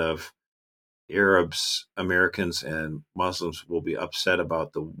lot of Arabs, Americans, and Muslims will be upset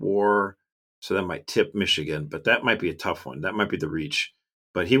about the war. So that might tip Michigan, but that might be a tough one. That might be the reach.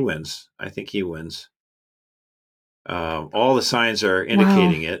 But he wins. I think he wins. All the signs are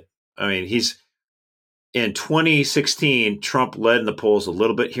indicating it. I mean, in 2016, Trump led in the polls a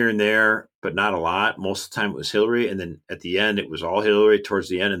little bit here and there, but not a lot. Most of the time it was Hillary. And then at the end, it was all Hillary towards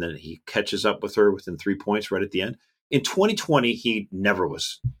the end. And then he catches up with her within 3 points right at the end. In 2020, he never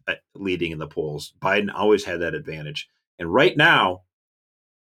was leading in the polls. Biden always had that advantage. And right now,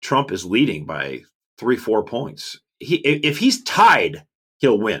 Trump is leading by 3-4 points. If he's tied,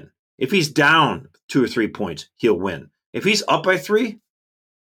 he'll win. If he's down 2 or 3 points, he'll win. If he's up by 3,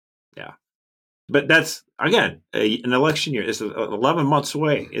 yeah. But that's, again, an election year. It's 11 months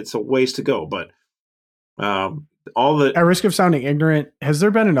away. It's a ways to go. But at risk of sounding ignorant, has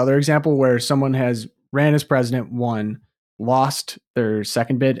there been another example where someone has ran as president, won, lost their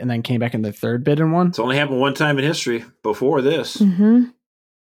second bid, and then came back in their third bid and won? It's only happened one time in history before this. Mm-hmm.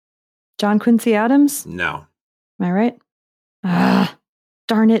 John Quincy Adams? No. Am I right?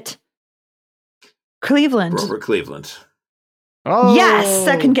 Darn it. Cleveland. Grover Cleveland. Oh. Yes,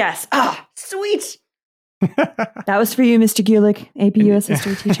 second guess. Ah, sweet. That was for you, Mr. Gulick, AP US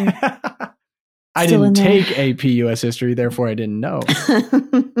history teacher. I didn't take AP US history, therefore I didn't know.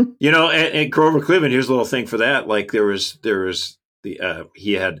 At Grover Cleveland, here's a little thing for that. Like there was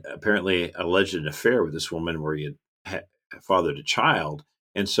he had apparently alleged an affair with this woman where he had fathered a child,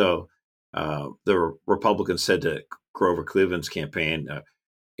 and so the Republicans said to Grover Cleveland's campaign,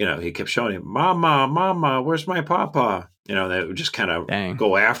 he kept showing him, "Mama, where's my papa?" They would just kind of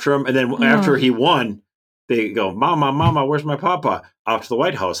go after him, and then after he won, they go, "Mama, where's my papa?" Out to the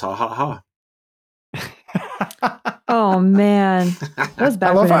White House, ha ha ha. Oh man, that was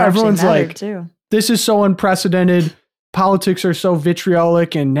back. I love how everyone's like, too. "This is so unprecedented. Politics are so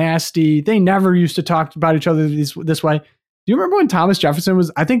vitriolic and nasty. They never used to talk about each other this way." Do you remember when Thomas Jefferson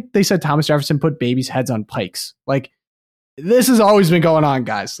was? I think they said Thomas Jefferson put babies' heads on pikes. Like, this has always been going on,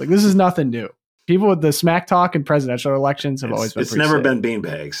 guys. Like, this is nothing new. People with the smack talk in presidential elections have always been. It's never been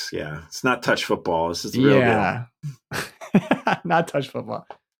beanbags. Yeah, it's not touch football. This is the real deal. Not touch football.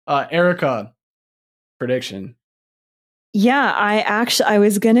 Erica, prediction. Yeah, I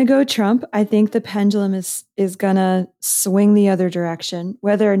was gonna go Trump. I think the pendulum is gonna swing the other direction.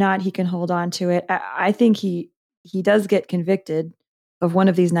 Whether or not he can hold on to it, I think he does get convicted of one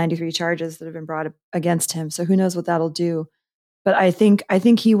of these 93 charges that have been brought against him. So who knows what that'll do? But I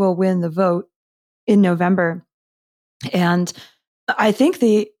think he will win the vote in November, and I think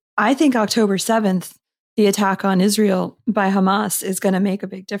October 7th, the attack on Israel by Hamas is going to make a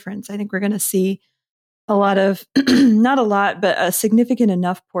big difference. I think we're going to see a lot of, not a lot, but a significant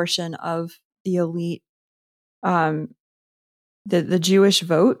enough portion of the elite, the Jewish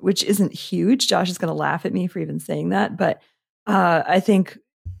vote, which isn't huge. Josh is going to laugh at me for even saying that. But I think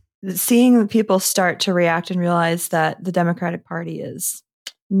seeing people start to react and realize that the Democratic Party is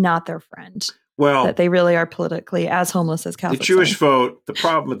not their friend. Well, that they really are politically as homeless as Catholics. The Jewish vote, the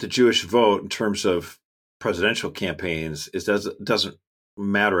problem with the Jewish vote in terms of presidential campaigns is doesn't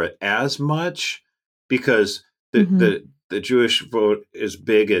matter as much because the Jewish vote is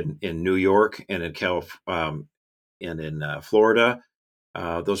big in New York and in and in Florida.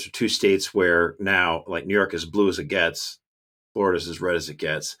 Those are two states where now, like, New York is blue as it gets, Florida's as red as it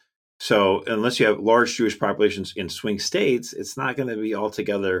gets. So unless you have large Jewish populations in swing states, it's not going to be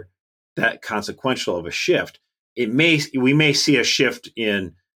altogether that consequential of a shift. We may see a shift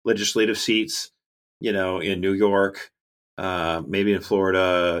in legislative seats, in New York, maybe in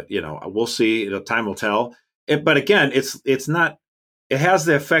Florida. We'll see. Time will tell. But again, it's not. It has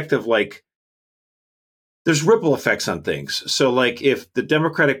the effect of, like, there's ripple effects on things. So, like, if the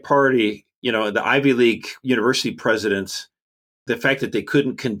Democratic Party, the Ivy League university presidents, the fact that they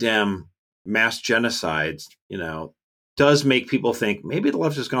couldn't condemn mass genocides, does make people think maybe the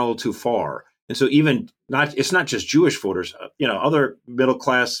left has gone a little too far. And so it's not just Jewish voters, other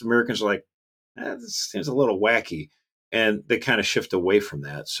middle-class Americans are like, this seems a little wacky. And they kind of shift away from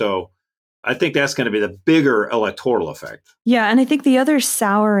that. So I think that's going to be the bigger electoral effect. Yeah. And I think the other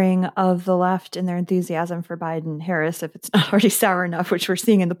souring of the left in their enthusiasm for Biden-Harris, if it's not already sour enough, which we're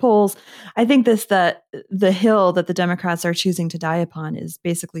seeing in the polls, I think that the hill that the Democrats are choosing to die upon is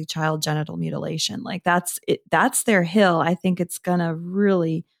basically child genital mutilation. Like, that's their hill. I think it's going to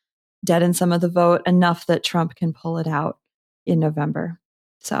really deaden some of the vote enough that Trump can pull it out in November.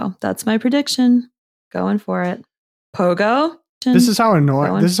 So that's my prediction. Going for it. Pogo. This is how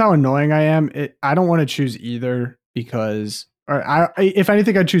annoying I am. I don't want to choose either because, if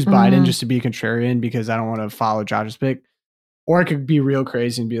anything, I'd choose Biden just to be contrarian because I don't want to follow Josh's pick. Or I could be real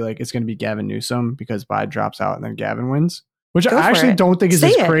crazy and be like, it's going to be Gavin Newsom because Biden drops out and then Gavin wins, which I actually don't think is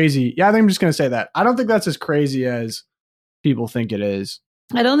as crazy. Yeah, I think I'm just going to say that. I don't think that's as crazy as people think it is.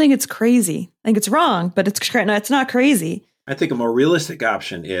 I don't think it's crazy. I think it's wrong, but it's not crazy. I think a more realistic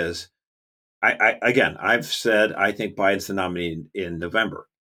option is, I've said I think Biden's the nominee in November.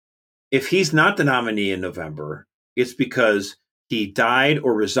 If he's not the nominee in November, it's because he died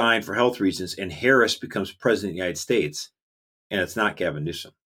or resigned for health reasons and Harris becomes president of the United States, and it's not Gavin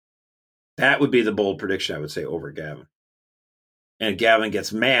Newsom. That would be the bold prediction, I would say, over Gavin. And Gavin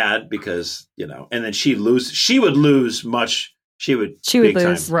gets mad because, and then she would lose much. She would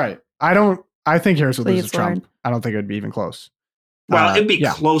lose. Time. Right. I think Harris would lose to Trump. I don't think it would be even close. Well, it'd be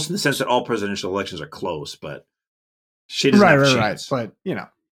close in the sense that all presidential elections are close, but she doesn't have a chance. But, you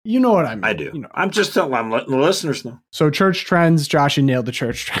know what I mean. I do. I'm just I'm letting the listeners know. So church trends, Josh, you nailed the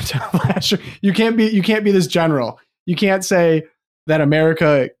church trends last year. You can't be this general. You can't say that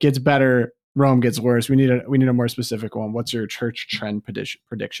America gets better, Rome gets worse. We need a more specific one. What's your church trend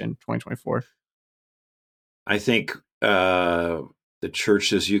prediction 2024? I think the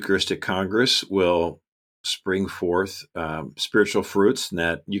church's Eucharistic Congress will spring forth spiritual fruits, and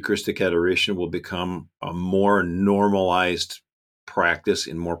that Eucharistic adoration will become a more normalized practice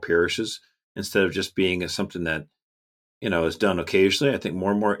in more parishes instead of just being something that is done occasionally. I think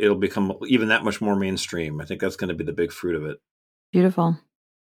more and more it'll become even that much more mainstream. I think that's going to be the big fruit of it. Beautiful.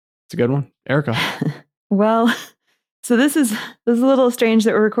 It's a good one, Erica. Well, so this is a little strange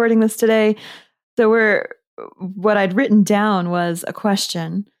that we're recording this today. So what I'd written down was a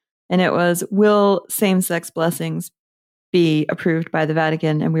question. And it was, will same-sex blessings be approved by the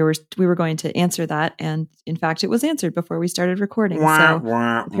Vatican? And we were going to answer that. And in fact, it was answered before we started recording. So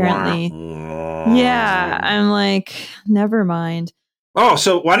apparently, yeah, I'm like, never mind. Oh,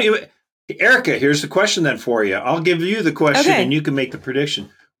 so why don't you, Erica, here's the question then for you. I'll give you the question and you can make the prediction.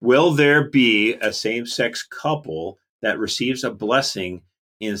 Will there be a same-sex couple that receives a blessing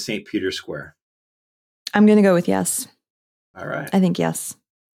in St. Peter's Square? I'm going to go with yes. All right. I think yes.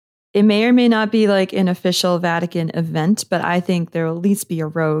 It may or may not be like an official Vatican event, but I think there will at least be a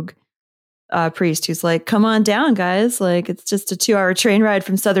rogue priest who's like, come on down, guys. Like, it's just a 2-hour train ride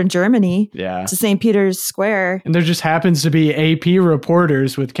from southern Germany to St. Peter's Square. And there just happens to be AP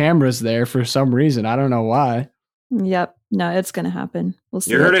reporters with cameras there for some reason. I don't know why. Yep. No, it's going to happen. We'll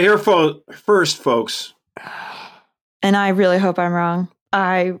see. You heard it here first, folks. And I really hope I'm wrong.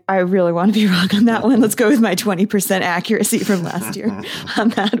 I really want to be wrong on that one. Let's go with my 20% accuracy from last year on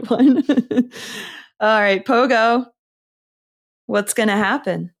that one. All right, Pogo. What's going to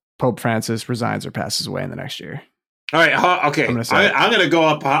happen? Pope Francis resigns or passes away in the next year. All right. Okay. I'm going to go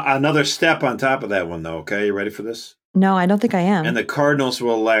up another step on top of that one, though. Okay. You ready for this? No, I don't think I am. And the Cardinals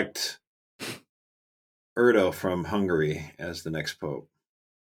will elect Erdo from Hungary as the next pope.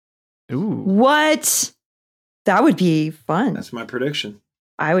 Ooh. What? That would be fun. That's my prediction.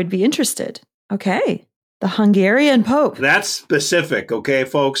 I would be interested. Okay. The Hungarian Pope. That's specific. Okay,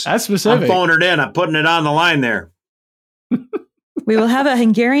 folks. That's specific. I'm phoning it in. I'm putting it on the line there. We will have a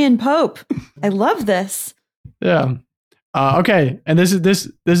Hungarian Pope. I love this. Yeah. Okay. And this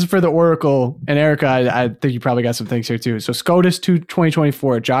is for the Oracle. And Erica, I think you probably got some things here too. So SCOTUS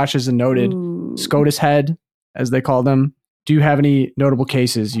 2024. Josh is a noted SCOTUS head, as they call them. Do you have any notable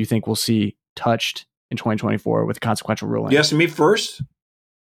cases you think we'll see touched in 2024 with a consequential ruling? You asking me first?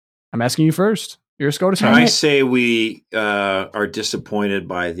 I'm asking you first. You're a SCOTUS head. I say we are disappointed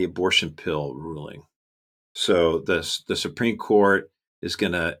by the abortion pill ruling. So the Supreme Court is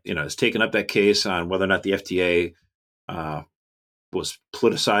going to, has taken up that case on whether or not the FDA was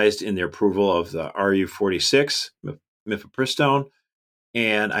politicized in their approval of the RU46, mifepristone.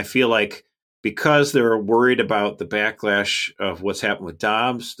 And I feel like because they're worried about the backlash of what's happened with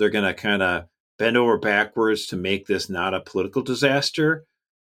Dobbs, they're going to kind of bend over backwards to make this not a political disaster.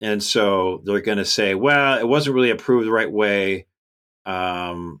 And so they're going to say, well, it wasn't really approved the right way.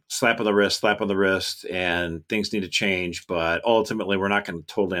 Slap on the wrist, and things need to change. But ultimately, we're not going to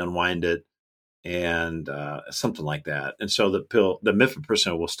totally unwind it, and something like that. And so the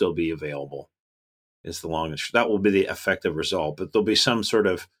mifepristone will still be available. Is the long and short. That will be the effective result. But there'll be some sort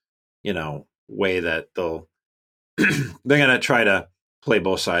of, way that they're going to try to play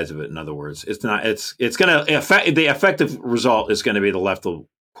both sides of it. In other words, it's not. It's going to affect the effective result is going to be the left will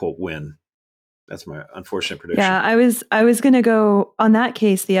quote win. That's my unfortunate prediction. Yeah, I was going to go on that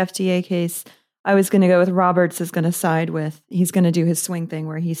case, the FDA case. I was going to go with Roberts is going to side with. He's going to do his swing thing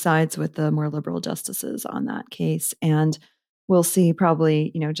where he sides with the more liberal justices on that case, and we'll see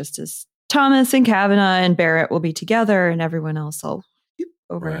probably Justice Thomas and Kavanaugh and Barrett will be together, and everyone else will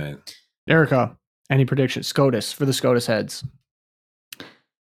over. Right. Erica, any predictions? SCOTUS for the SCOTUS heads.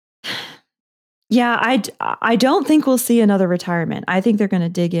 Yeah, I don't think we'll see another retirement. I think they're going to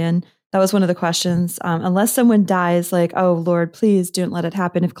dig in. That was one of the questions. Unless someone dies, like, oh, Lord, please don't let it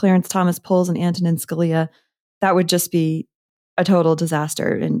happen. If Clarence Thomas pulls an Antonin Scalia, that would just be a total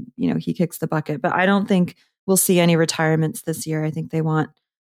disaster. And, he kicks the bucket. But I don't think we'll see any retirements this year. I think they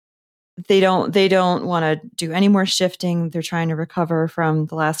don't want to do any more shifting. They're trying to recover from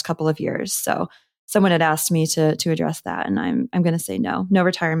the last couple of years. So someone had asked me to address that. And I'm going to say no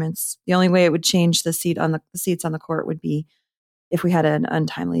retirements. The only way it would change the seats on the court would be if we had an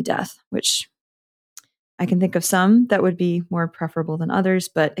untimely death, which I can think of some that would be more preferable than others.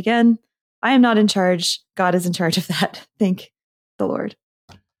 But again, I am not in charge. God is in charge of that. Thank the Lord.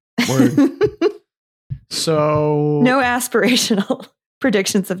 Word. So no aspirational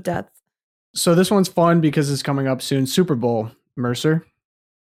predictions of death. So this one's fun because it's coming up soon. Super Bowl. Mercer,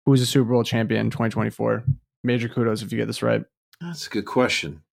 who is a Super Bowl champion in 2024. Major kudos if you get this right. That's a good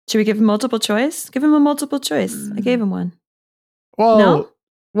question. Should we give him multiple choice? Give him a multiple choice. I gave him one. Well,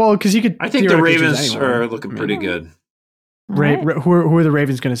 because you could. I think the Ravens are looking pretty good. Who are the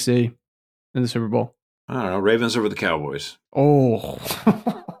Ravens going to see in the Super Bowl? I don't know. Ravens over the Cowboys. Oh,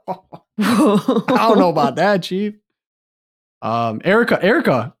 I don't know about that, Chief.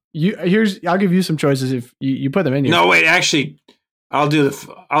 Erica, I'll give you some choices if you put them in here. No, wait, actually, I'll do the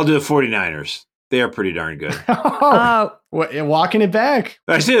 49ers. They are pretty darn good. Walking it back.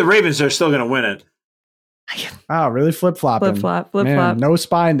 I see the Ravens are still going to win it. Oh, really flip-flopping. Flip-flop. No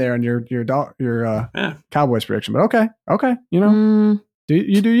spine there in your Cowboys prediction, but okay. Do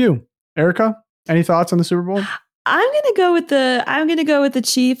you. Erica, any thoughts on the Super Bowl? I'm gonna go with the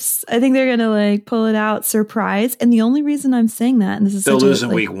Chiefs. I think they're gonna pull it out, surprise. And the only reason I'm saying that, and this is they'll such lose a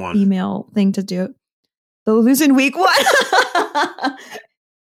in week 1. Email thing to do. They'll lose in week 1.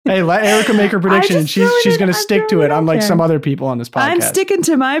 Hey, let Erica make her prediction. She's gonna stick to it, unlike some other people on this podcast. I'm sticking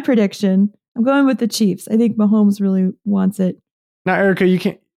to my prediction. I'm going with the Chiefs. I think Mahomes really wants it. Now, Erica, you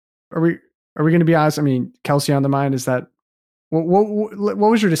can't. Are we going to be honest? I mean, Kelsey on the mind. Is that what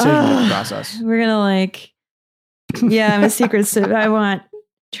was your decision process? We're gonna I'm a secret. I want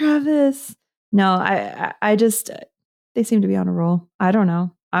Travis. No, I just, they seem to be on a roll. I don't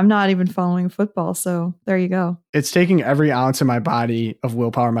know. I'm not even following football. So there you go. It's taking every ounce of my body, of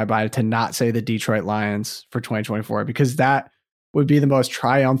willpower in my body, to not say the Detroit Lions for 2024, because that would be the most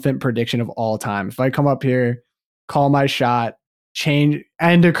triumphant prediction of all time. If I come up here, call my shot, change,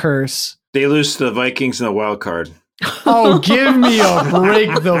 and a curse. They lose to the Vikings in the wild card. Oh, give me a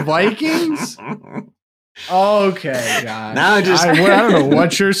break. The Vikings? Okay, Josh. Now I don't know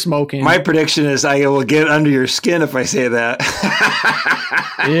what you're smoking. My prediction is I will get under your skin if I say that.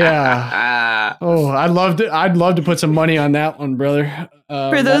 Yeah. Oh, I'd love to put some money on that one, brother.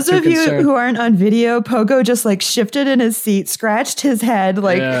 For those of you who aren't on video, Pogo just like shifted in his seat, scratched his head,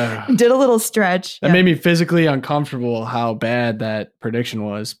 did a little stretch. That made me physically uncomfortable how bad that prediction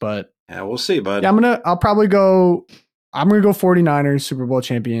was, but yeah, we'll see, bud. Yeah, I'm gonna go 49ers Super Bowl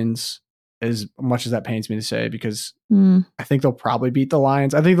champions, as much as that pains me to say, because I think they'll probably beat the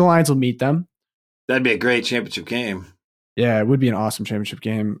Lions. I think the Lions will meet them. That'd be a great championship game. Yeah, it would be an awesome championship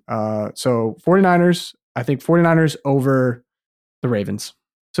game. So 49ers, I think 49ers over the Ravens.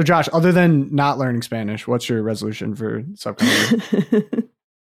 So Josh, other than not learning Spanish, what's your resolution for this upcoming year?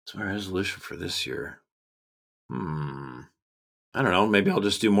 What's my resolution for this year? I don't know. Maybe I'll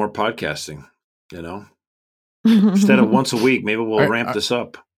just do more podcasting, Instead of once a week, maybe we'll ramp this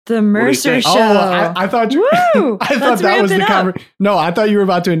up. The Mercer Show. Oh, I thought you. Woo! I thought that was the conversation. No, I thought you were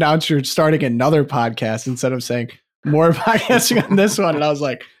about to announce you're starting another podcast instead of saying more podcasting on this one. And I was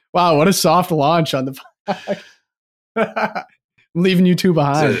like, wow, what a soft launch on the podcast. I'm leaving you two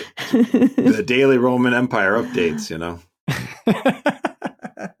behind. The daily Roman Empire updates,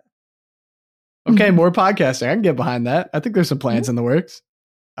 Okay, more podcasting. I can get behind that. I think there's some plans in the works.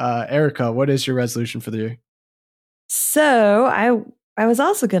 Erica, what is your resolution for the year? So I was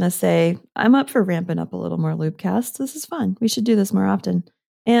also going to say, I'm up for ramping up a little more Loopcast. This is fun. We should do this more often.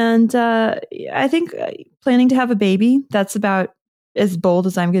 And I think planning to have a baby, that's about as bold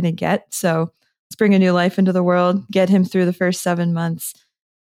as I'm going to get. So let's bring a new life into the world, get him through the first 7 months,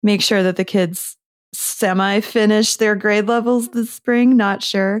 make sure that the kids semi-finish their grade levels this spring. Not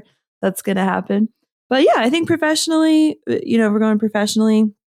sure that's going to happen. But yeah, I think professionally, we're going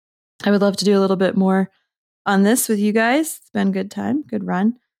professionally. I would love to do a little bit more on this with you guys. It's been a good time, good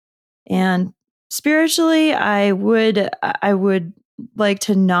run. And spiritually, I would like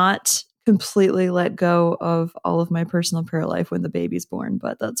to not completely let go of all of my personal prayer life when the baby's born,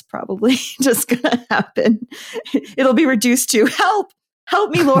 but that's probably just going to happen. It'll be reduced to help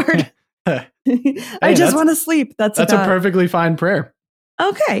me, Lord. I just want to sleep. That's a perfectly fine prayer.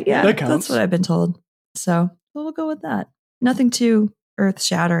 Okay. Yeah. That's what I've been told. So we'll go with that. Nothing too earth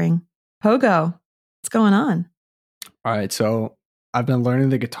shattering. Pogo, what's going on? All right. So I've been learning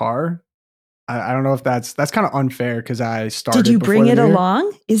the guitar. I don't know if that's kind of unfair because I started. Did you bring it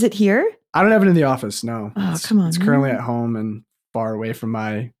along? Is it here? I don't have it in the office. No. Oh, come on. It's currently at home and far away from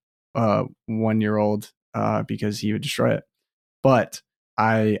my 1-year-old because he would destroy it. But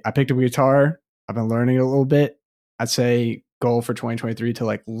I picked up a guitar. I've been learning it a little bit. I'd say goal for 2023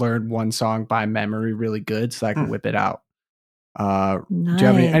 to learn one song by memory really good so I can whip it out. Nice. Do you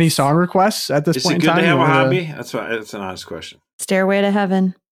have any song requests at this point in time? Is it good to have a hobby? That's an honest question. Stairway to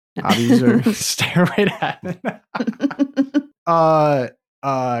Heaven. Hobbies are Stairway to Heaven.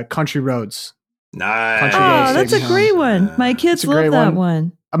 Country Roads. Nice. Country Roads, that's a great one. My kids love that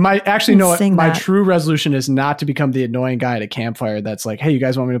one. My true resolution is not to become the annoying guy at a campfire that's like, hey, you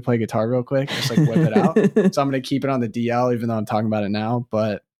guys want me to play guitar real quick? Just whip it out. So I'm going to keep it on the DL, even though I'm talking about it now.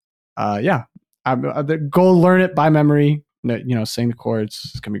 But yeah, go learn it by memory. Sing the chords.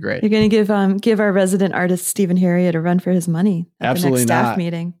 It's going to be great. You're going to give our resident artist, Stephen Harriet, a run for his money at Absolutely the next staff not.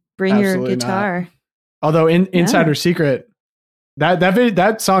 meeting. Bring Absolutely your guitar. Not. Although Insider Secret,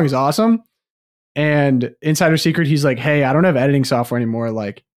 that song is awesome. And Insider Secret, he's like, hey, I don't have editing software anymore.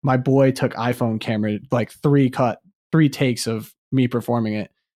 My boy took iPhone camera, 3 takes of me performing it.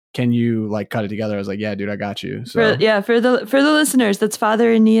 Can you cut it together? I was like, yeah, dude, I got you. So for the listeners, that's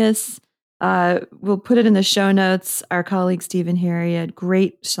Father Aeneas. We'll put it in the show notes. Our colleague Stephen Harriet,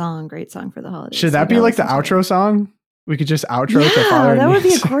 great song for the holidays. Should that be the outro song? We could just outro to Father Aeneas. That would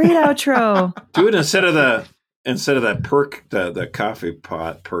be a great outro. Do it instead of that perk, the coffee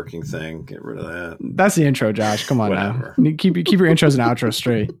pot perking thing. Get rid of that. That's the intro, Josh. Come on now. Keep your intros and outros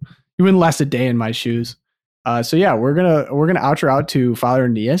straight. You wouldn't last a day in my shoes. So yeah, we're gonna outro out to Father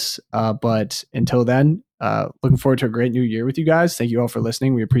Aeneas. But until then, looking forward to a great new year with you guys. Thank you all for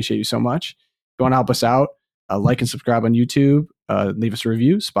listening. We appreciate you so much. If you want to help us out, like and subscribe on YouTube. Leave us a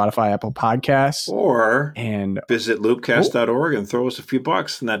review, Spotify, Apple Podcasts, or visit loopcast.org and throw us a few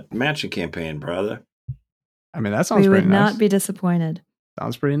bucks in that matching campaign, brother. I mean, that sounds pretty nice. We would not be disappointed.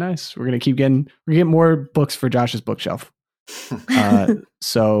 Sounds pretty nice. We're gonna get more books for Josh's bookshelf.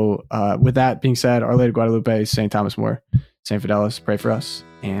 So with that being said, Our Lady of Guadalupe, St. Thomas More, St. Fidelis, pray for us,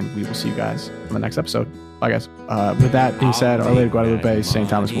 and we will see you guys on the next episode. Bye, guys. With that being said, Our Lady of Guadalupe, St.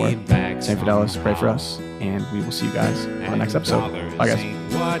 Thomas More, St. Fidelis, pray for us, and we will see you guys on the next episode. Bye, guys.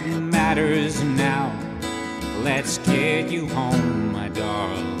 What matters now? Let's get you home, my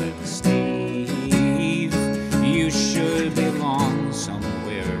darling Steve. You should belong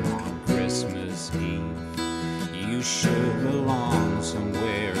somewhere on Christmas Eve. You should belong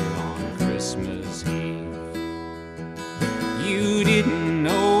somewhere on Christmas Eve. You didn't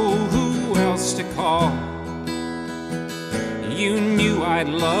know who else to call. You knew I'd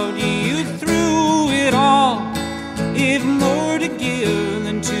loved you through it all. If more to give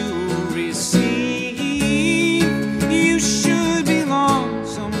than to receive, you should belong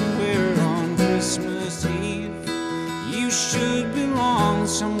somewhere on Christmas Eve. You should belong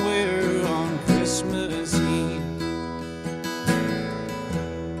somewhere on Christmas Eve.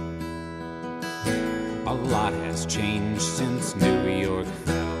 A lot has changed since New York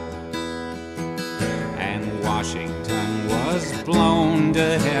fell, and Washington was blown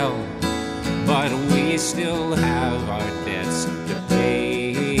to hell. But we still have our debts to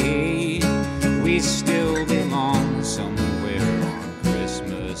pay. We still belong somewhere on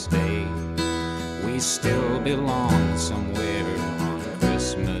Christmas Day. We still belong somewhere on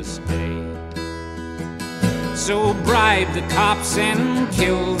Christmas Day. So bribe the cops and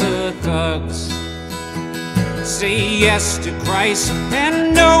kill the thugs. Say yes to Christ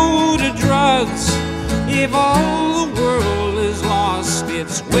and no to drugs. If all the world has lost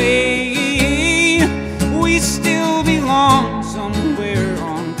its way, we still belong somewhere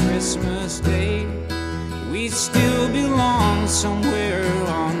on Christmas Day. We still belong somewhere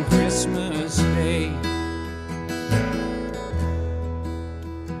on Christmas Day.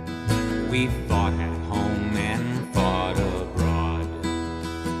 We fought at home and fought abroad,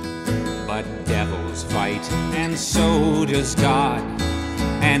 but devils fight and so does God,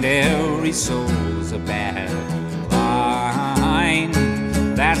 and every soul's a battle line.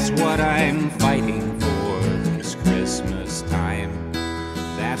 That's what I'm fighting for this Christmas time.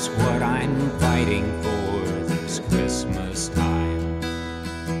 That's what I'm fighting for this Christmas time.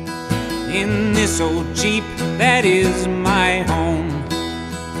 In this old Jeep that is my home,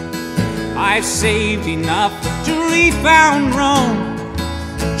 I've saved enough to refound Rome.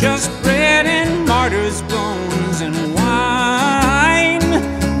 Just bread and martyr's bones and wine.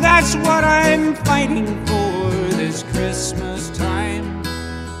 That's what I'm fighting for this Christmas time.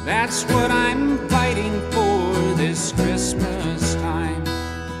 That's what I'm fighting for this Christmas time.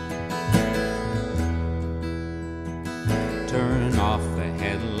 Turn off the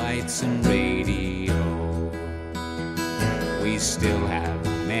headlights and radio. We still have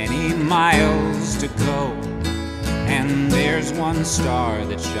many miles to go, and there's one star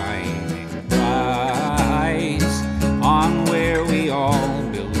that's shining bright on where we all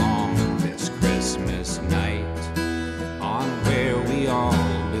belong this Christmas night. On where we all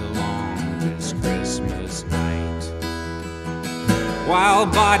belong this Christmas night. While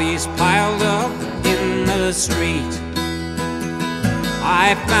bodies piled up in the street,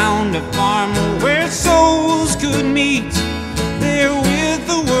 I found a farm where souls could meet. There with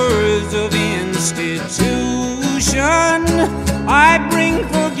the words of institution, I bring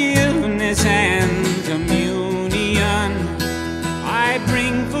forgiveness and communion. I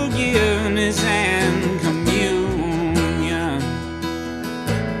bring forgiveness and communion.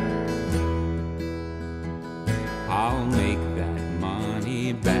 I'll make that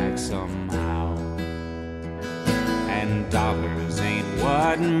money back somehow, and dollars ain't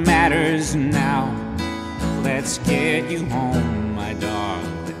what matters now. Let's get you home,